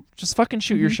want to, just fucking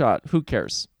shoot your shot. Who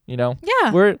cares? You know?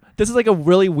 Yeah. This is like a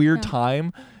really weird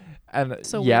time. And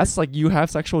so yes, like you have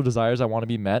sexual desires that want to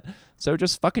be met. So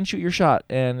just fucking shoot your shot.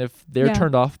 And if they're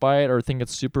turned off by it or think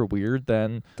it's super weird,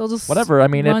 then they'll just whatever. I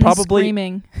mean, it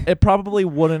screaming. probably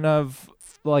wouldn't have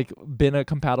like been a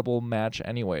compatible match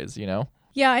anyways, you know?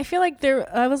 Yeah, I feel like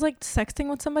I was like sexting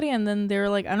with somebody, and then they were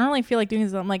like, I don't really feel like doing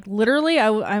this. I'm like, literally,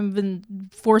 I've been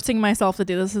forcing myself to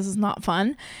do this. This is not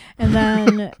fun. And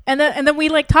then and then we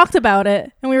like talked about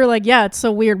it, and we were like, yeah, it's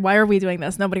so weird. Why are we doing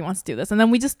this? Nobody wants to do this. And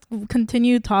then we just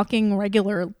continued talking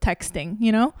regular texting,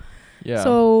 you know? Yeah.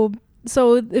 So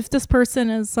if this person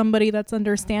is somebody that's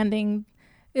understanding,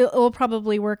 it'll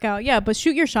probably work out. Yeah, but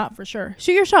shoot your shot for sure.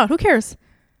 Shoot your shot. Who cares?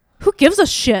 Who gives a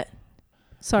shit?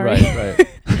 Sorry. Right.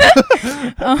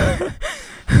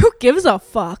 Who gives a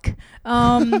fuck?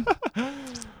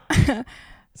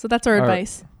 So that's our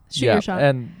advice. Shoot your shot.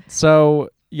 And so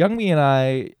Youngmi and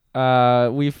I,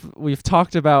 we've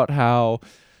talked about how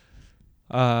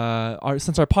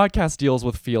since our podcast deals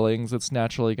with feelings, it's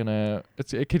naturally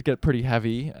it could get pretty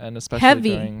heavy, and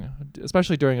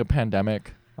especially during a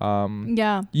pandemic.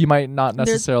 You might not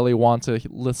necessarily want to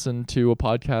listen to a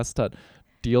podcast that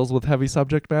deals with heavy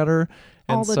subject matter.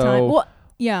 And all the time. Well,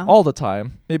 yeah. All the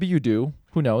time. Maybe you do.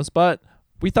 Who knows? But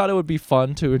we thought it would be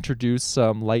fun to introduce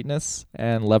some lightness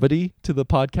and levity to the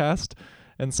podcast.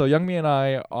 And so Youngmi and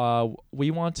I,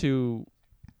 we want to,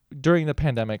 during the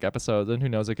pandemic episodes, and who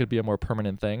knows, it could be a more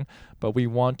permanent thing, but we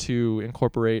want to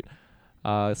incorporate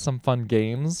some fun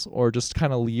games or just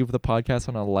kind of leave the podcast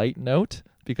on a light note,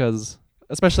 because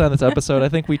especially on this episode, I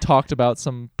think we talked about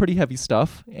some pretty heavy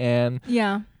stuff, and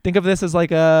think of this as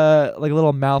like a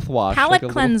little mouthwash, palate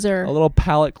cleanser, a little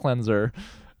palate cleanser.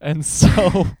 And so,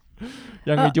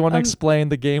 Youngmi, do you want to explain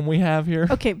the game we have here?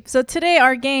 Okay, so today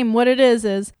our game, what it is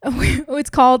it's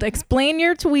called Explain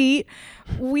Your Tweet.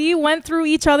 We went through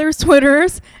each other's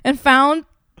Twitters and found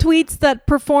tweets that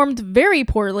performed very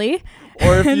poorly.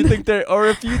 Or if you think or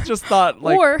if you just thought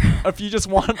like, if you just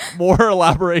want more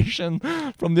elaboration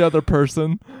from the other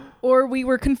person, or we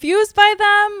were confused by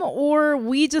them, or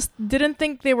we just didn't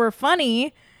think they were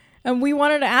funny, and we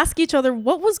wanted to ask each other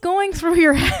what was going through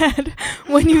your head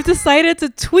when you decided to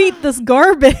tweet this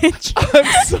garbage.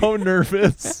 I'm so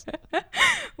nervous.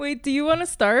 Wait, do you want to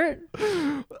start?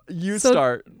 You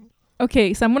start.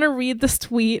 Okay, so I'm gonna read this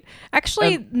tweet.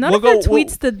 Actually, none of the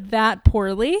tweets did that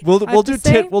poorly. We'll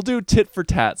do tit for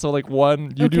tat. So like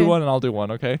one, you do one, and I'll do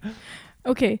one. Okay.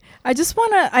 Okay.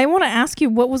 I wanna ask you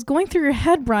what was going through your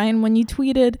head, Brian, when you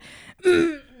tweeted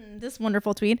this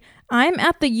wonderful tweet. I'm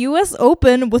at the U.S.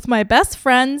 Open with my best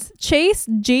friends Chase,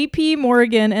 J.P.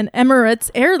 Morgan, and Emirates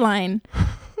Airline.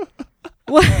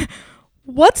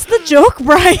 What's the joke,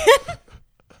 Brian?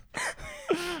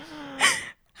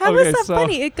 How was that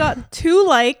funny? It got 2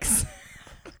 likes.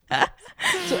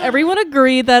 So everyone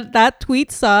agreed that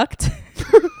tweet sucked.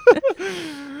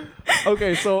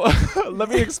 Okay, so let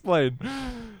me explain.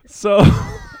 So,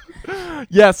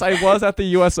 yes, I was at the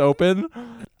U.S. Open.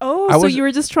 Oh, so you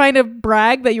were just trying to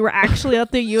brag that you were actually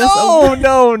at the U.S. Open?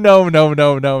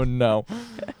 No.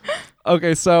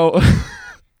 Okay, so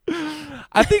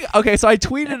I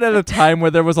tweeted at a time where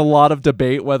there was a lot of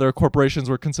debate whether corporations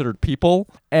were considered people,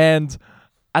 and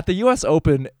at the U.S.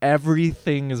 Open,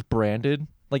 everything is branded,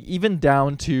 like even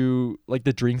down to like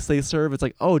the drinks they serve. It's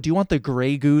like, oh, do you want the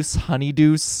Grey Goose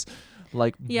Honeydeuce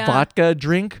vodka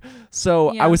drink?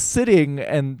 So I was sitting,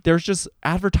 and there's just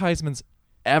advertisements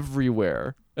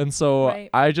everywhere, and so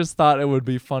I just thought it would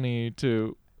be funny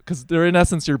to, because they're in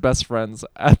essence your best friends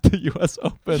at the U.S.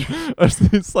 Open. As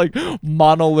these like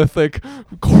monolithic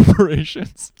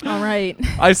corporations. All right,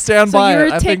 I stand by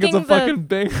it. I think it's a fucking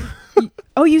thing.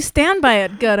 Oh, you stand by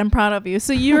it. Good. I'm proud of you.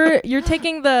 So you're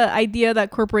taking the idea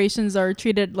that corporations are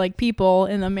treated like people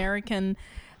in American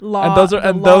law.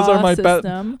 And those are my best.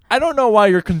 I don't know why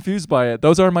you're confused by it.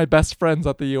 Those are my best friends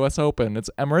at the U.S. Open. It's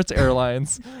Emirates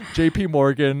Airlines, J.P.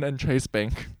 Morgan, and Chase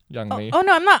Bank. Young me. Oh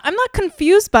no, I'm not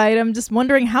confused by it. I'm just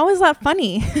wondering, how is that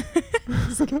funny?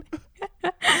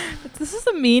 This is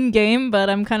a mean game, but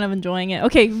I'm kind of enjoying it.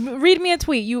 Okay, read me a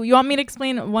tweet. You want me to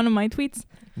explain one of my tweets?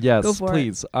 Yes, go for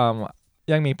please.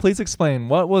 Youngmi, please explain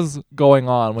what was going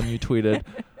on when you tweeted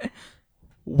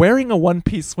wearing a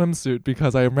one-piece swimsuit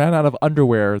because I ran out of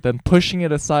underwear, then pushing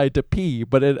it aside to pee,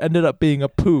 but it ended up being a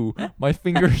poo. My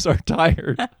fingers are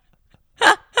tired.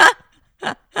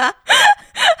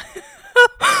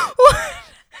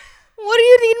 What do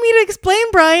you need me to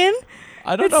explain, Brian?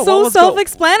 I don't know. It's so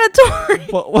self-explanatory.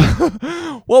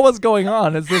 What was going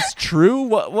on? Is this true?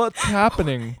 What's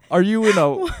happening? Are you in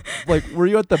a were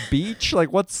you at the beach?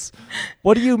 Like what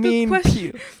do you mean?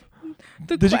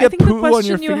 Did you get poo on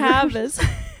your fingers?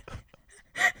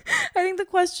 I think the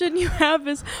question you have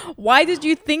is, why did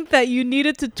you think that you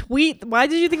needed to tweet? Why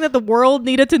did you think that the world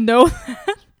needed to know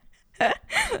that?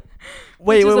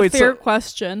 Wait. Fair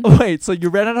question. Wait, so you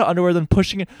ran out of underwear, then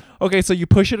pushing it. Okay, so you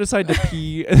push it aside to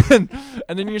pee, and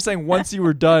then you're saying once you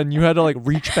were done, you had to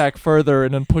reach back further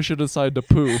and then push it aside to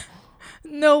poo.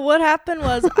 No, what happened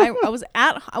was I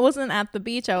wasn't at the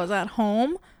beach. I was at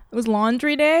home. It was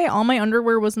laundry day. All my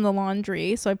underwear was in the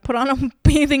laundry, so I put on a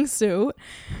bathing suit.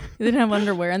 I didn't have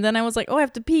underwear, and then I was like, "Oh, I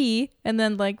have to pee." And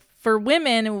then for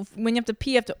women, when you have to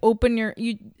pee, you have to open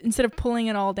instead of pulling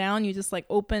it all down, you just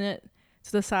open it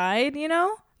to the side, you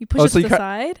push it to the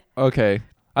side. Okay.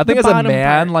 I think as a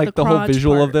man, the whole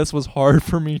visual of this was hard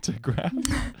for me to grasp.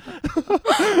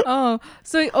 Yeah.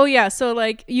 So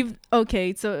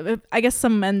I guess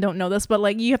some men don't know this,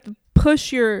 but you have to push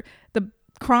the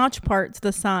crotch part to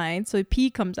the side so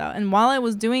pee comes out. And while I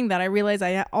was doing that, I realized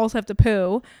I also have to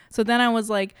poo. So then I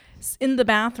was in the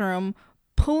bathroom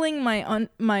pulling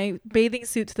my bathing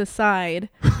suit to the side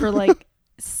for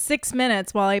 6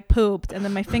 minutes while I pooped, and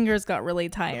then my fingers got really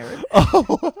tired.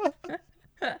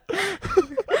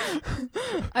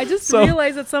 I just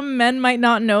realized that some men might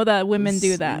not know that women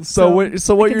do that. So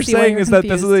what you're saying is that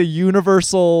this is a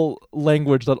universal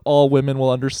language that all women will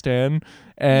understand,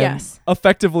 and yes,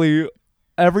 effectively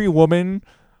every woman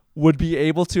would be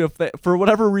able to, if they, for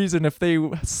whatever reason, if they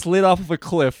slid off of a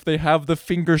cliff, they have the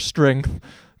finger strength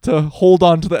to hold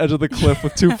on to the edge of the cliff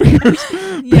with two fingers.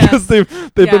 Because they've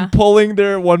been pulling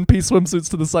their one-piece swimsuits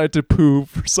to the side to poo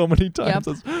for so many times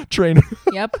as training.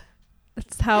 Yep.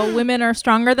 That's how women are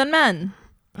stronger than men.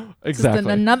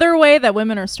 Exactly. Another way that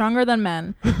women are stronger than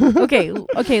men.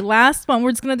 Okay, last one.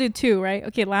 We're just going to do two, right?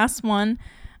 Okay, last one.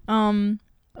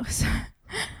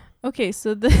 Okay,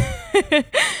 so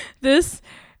this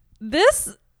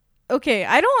okay,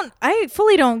 I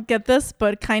fully don't get this,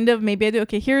 but kind of maybe I do.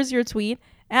 Okay, here's your tweet.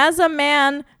 As a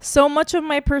man, so much of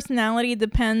my personality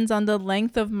depends on the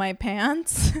length of my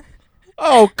pants.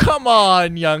 Oh, come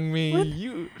on,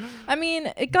 Youngmi. I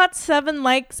mean, it got 7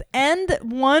 likes and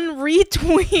 1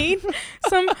 retweet.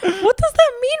 What does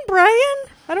that mean, Brian?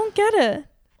 I don't get it.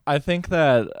 I think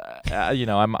that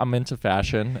I'm into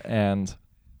fashion, and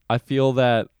I feel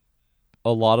that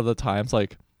a lot of the times,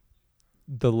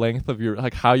 the length of your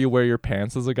how you wear your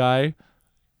pants as a guy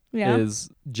is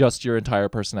just your entire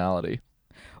personality.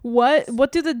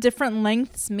 What do the different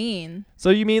lengths mean?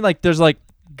 So you mean there's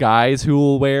guys who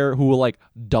will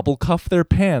double cuff their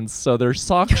pants so their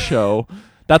socks show.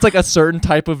 That's a certain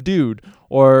type of dude.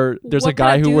 Or there's a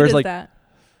guy who wears that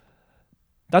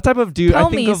type of dude.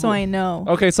 Tell me so I know.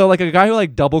 Okay, so a guy who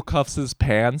double cuffs his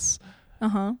pants.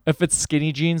 Uh-huh. If it's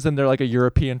skinny jeans, then they're a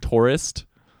European tourist.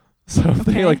 So if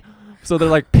they so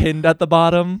they're pinned at the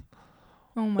bottom.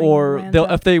 Oh my or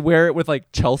God. if they wear it with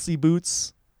Chelsea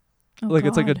boots. Oh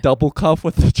it's a double cuff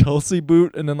with the Chelsea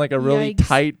boot and then a really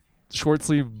tight short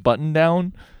sleeve button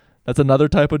down. That's another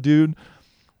type of dude.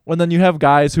 And then you have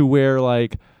guys who wear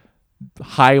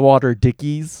high water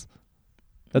Dickies.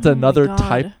 That's another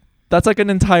type. That's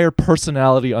an entire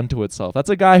personality unto itself.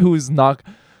 That's a guy who's not.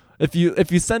 If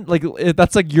you send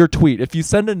that's your tweet. If you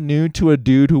send a nude to a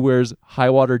dude who wears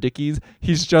high water Dickies,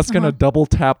 he's just gonna double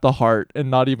tap the heart and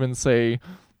not even say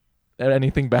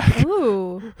anything back.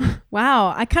 Ooh,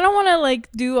 wow! I kind of want to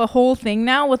do a whole thing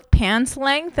now with pants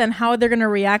length and how they're gonna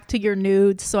react to your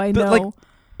nudes. So I know.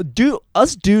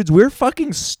 Us dudes, we're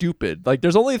fucking stupid.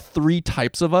 There's only 3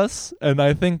 types of us, and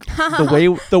I think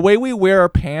the way we wear our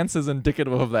pants is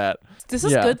indicative of that. This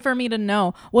is good for me to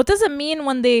know. What does it mean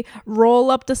when they roll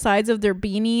up the sides of their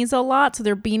beanies a lot, so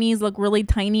their beanies look really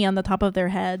tiny on the top of their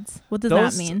heads? What does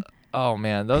that mean? Oh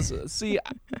man, those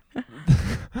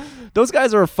those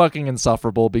guys are fucking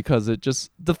insufferable because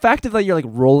the fact that you're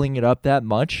rolling it up that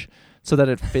much so that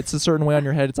it fits a certain way on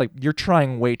your head, it's like you're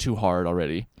trying way too hard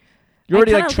already. You're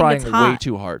already like trying way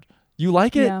too hard. You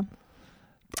like it? Yeah.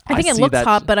 I think it looks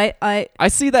hot, but I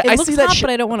see that. It I looks see that hot, shit.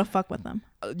 but I don't want to fuck with them.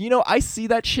 I see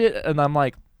that shit, and I'm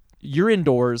like, you're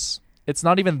indoors. It's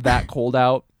not even that cold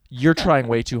out. You're trying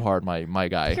way too hard, my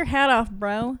guy. Take your hat off,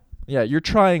 bro. Yeah, you're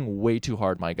trying way too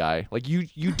hard, my guy. Like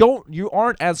you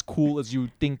aren't as cool as you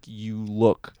think you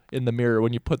look in the mirror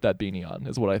when you put that beanie on.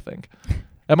 Is what I think.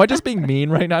 Am I just being mean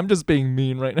right now? I'm just being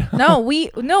mean right now. No,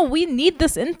 we need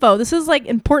this info. This is like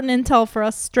important intel for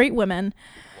us straight women.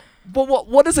 But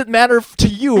what does it matter to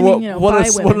you?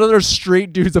 What another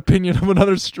straight dude's opinion of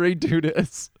another straight dude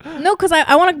is? No, because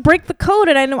I want to break the code,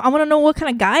 and I want to know what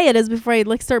kind of guy it is before I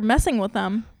like start messing with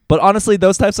them. But honestly,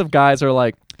 those types of guys are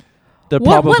like,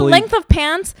 what length of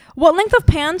pants? What length of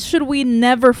pants should we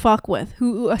never fuck with?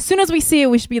 Who as soon as we see it,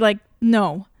 we should be like,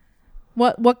 no.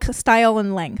 What style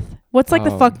and length? What's like the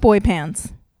fuckboy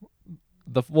pants?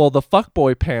 The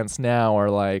fuckboy pants now are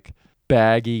like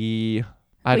baggy.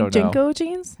 I don't know. Jenko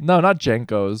jeans? No, not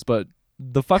Jenkos, but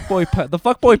the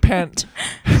fuckboy pant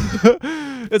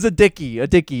is a dickie.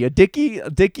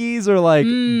 Dickies are like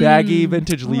baggy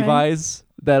vintage Levi's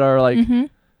that are like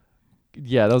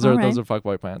those are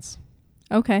fuckboy pants.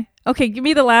 Okay, give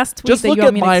me the last tweet. Just look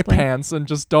at my pants and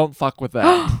just don't fuck with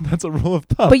that. That's a rule of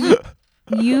thumb. But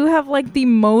you have like the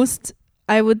most,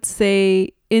 I would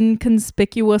say,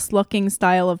 inconspicuous looking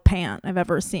style of pant I've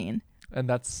ever seen. And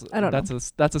that's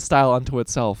a style unto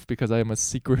itself because I am a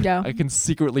secret. Yeah. I can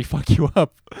secretly fuck you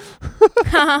up.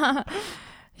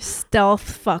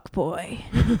 Stealth fuckboy.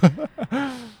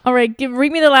 All right,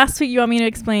 read me the last tweet you want me to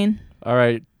explain. All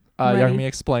right, Youngmi,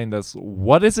 explain this.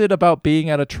 What is it about being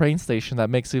at a train station that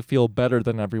makes you feel better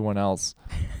than everyone else?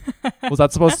 Was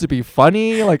that supposed to be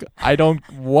funny? Like,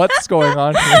 what's going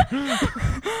on here?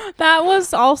 That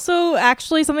was also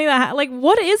actually something that,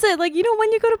 what is it? Like,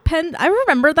 when you go to Penn, I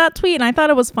remember that tweet and I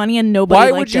thought it was funny and nobody liked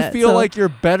it. Why would you feel like you're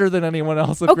better than anyone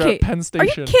else if you're at Penn Station? Are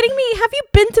you kidding me? Have you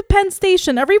been to Penn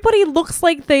Station? Everybody looks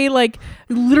like they,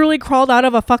 literally crawled out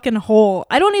of a fucking hole.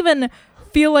 I don't even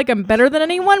feel like I'm better than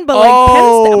anyone, but,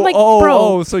 I'm like,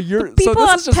 bro. So this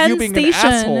is just you being an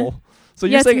asshole. So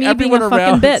you're saying everyone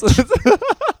around... bitch.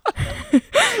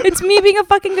 It's me being a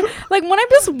fucking when I'm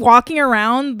just walking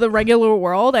around the regular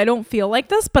world, I don't feel like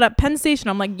this, but at Penn Station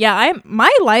I'm like,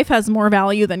 my life has more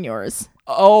value than yours.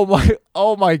 Oh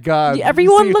my god.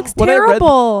 Everyone looks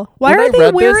terrible. Why are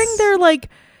they wearing their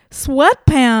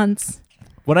sweatpants?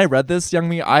 When I read this,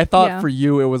 Youngmi, I thought for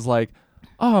you it was like,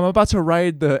 oh, I'm about to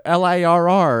ride the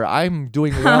LIRR. I'm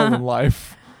doing well in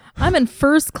life. I'm in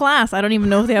first class. I don't even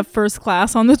know if they have first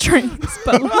class on the trains,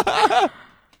 but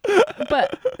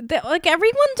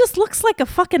everyone just looks like a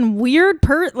fucking weird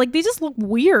they just look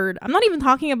weird. I'm not even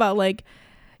talking about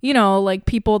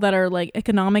people that are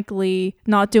economically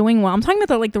not doing well. I'm talking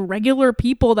about the regular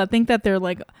people that think that they're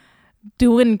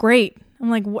doing great.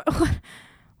 I'm like,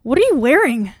 what are you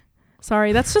wearing?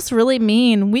 Sorry, that's just really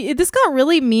mean. This got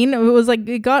really mean. It was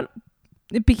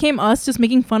it became us just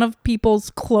making fun of people's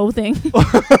clothing.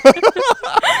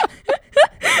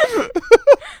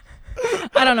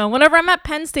 I don't know. Whenever I'm at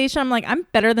Penn Station, I'm like, I'm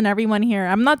better than everyone here.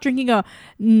 I'm not drinking a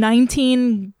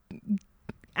 19-ounce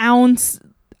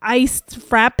iced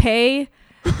frappe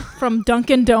from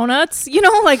Dunkin' Donuts.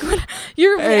 Everyone's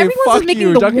just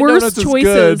making the Dunkin' worst Donuts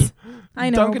choices. I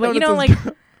know, Dunkin' but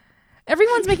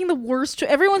everyone's making the worst.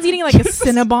 Everyone's eating a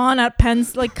Cinnabon at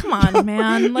Penn's. Come on,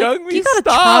 man. You gotta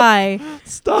try.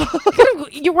 Stop.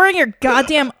 You're wearing your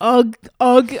goddamn Ugg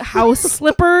house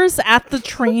slippers at the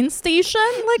train station.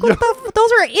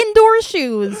 Those are indoor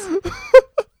shoes.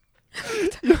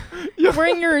 You're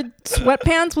wearing your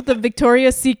sweatpants with the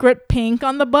Victoria's Secret pink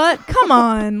on the butt. Come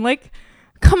on,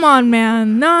 come on,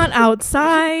 man. Not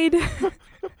outside.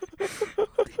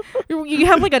 You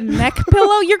have a neck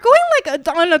pillow. You're going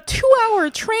on a 2-hour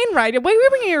train ride. Why are you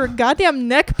bringing your goddamn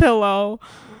neck pillow?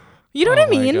 You know what I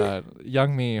mean? Oh my god,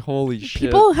 Youngmi, holy shit!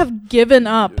 People have given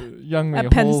up Youngmi,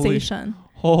 at Penn Station.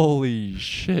 Holy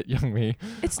shit, Youngmi.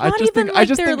 It's not No,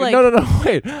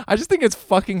 wait. I just think it's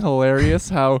fucking hilarious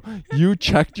how you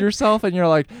checked yourself and you're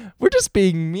like, we're just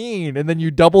being mean. And then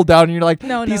you double down and you're like,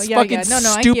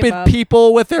 stupid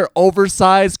people with their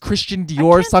oversized Christian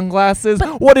Dior sunglasses.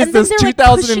 What is this,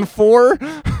 2004?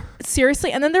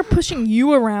 Seriously, and then they're pushing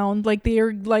you around they're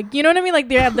you know what I mean?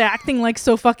 They're acting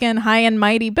so fucking high and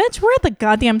mighty. Bitch, we're at the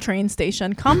goddamn train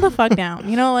station. Calm the fuck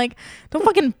down. Don't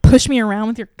fucking push me around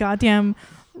with your goddamn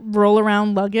roll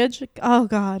around luggage. Oh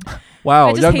God.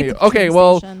 Wow, Youngmi. Okay,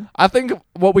 well, I think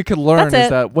what we could learn is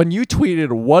that when you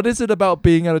tweeted, what is it about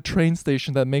being at a train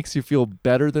station that makes you feel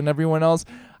better than everyone else?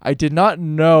 I did not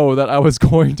know that I was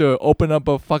going to open up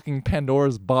a fucking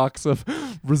Pandora's box of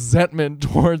resentment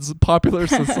towards popular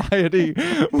society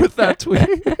with that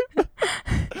tweet.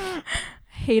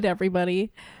 Hate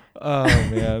everybody. Oh,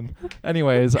 man.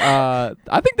 Anyways, I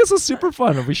think this was super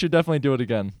fun. We should definitely do it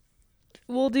again.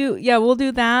 We'll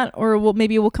do that, or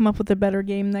we'll come up with a better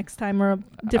game next time, or a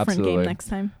different game next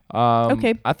time.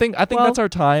 Okay. I think that's our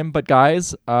time. But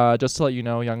guys, just to let you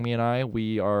know, Youngmi and I,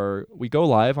 we go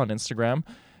live on Instagram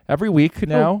every week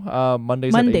now.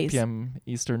 Mondays at 8 p.m.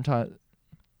 Eastern time.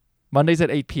 Mondays at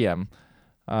 8 p.m.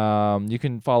 You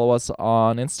can follow us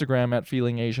on Instagram at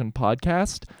Feeling Asian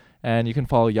Podcast, and you can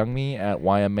follow Youngmi at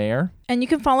YM Mayer, and you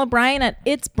can follow Brian at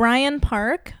It's Brian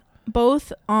Park,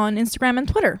 both on Instagram and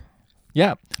Twitter.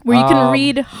 Yeah, where you can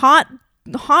read hot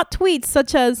tweets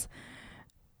such as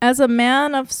a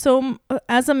man, so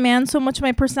much of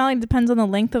my personality depends on the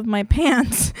length of my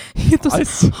pants. You get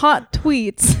those hot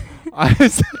tweets.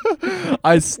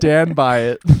 I stand by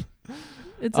it.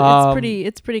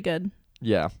 It's pretty good.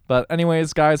 Yeah, but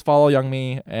anyways, guys, follow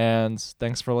Youngmi, and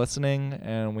thanks for listening,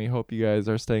 and we hope you guys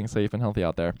are staying safe and healthy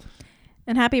out there.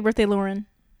 And happy birthday, Lauren.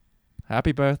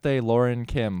 Happy birthday, Lauren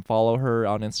Kim. Follow her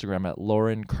on Instagram at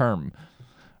Lauren Kerm.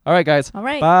 All right, guys. All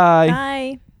right. Bye. Bye.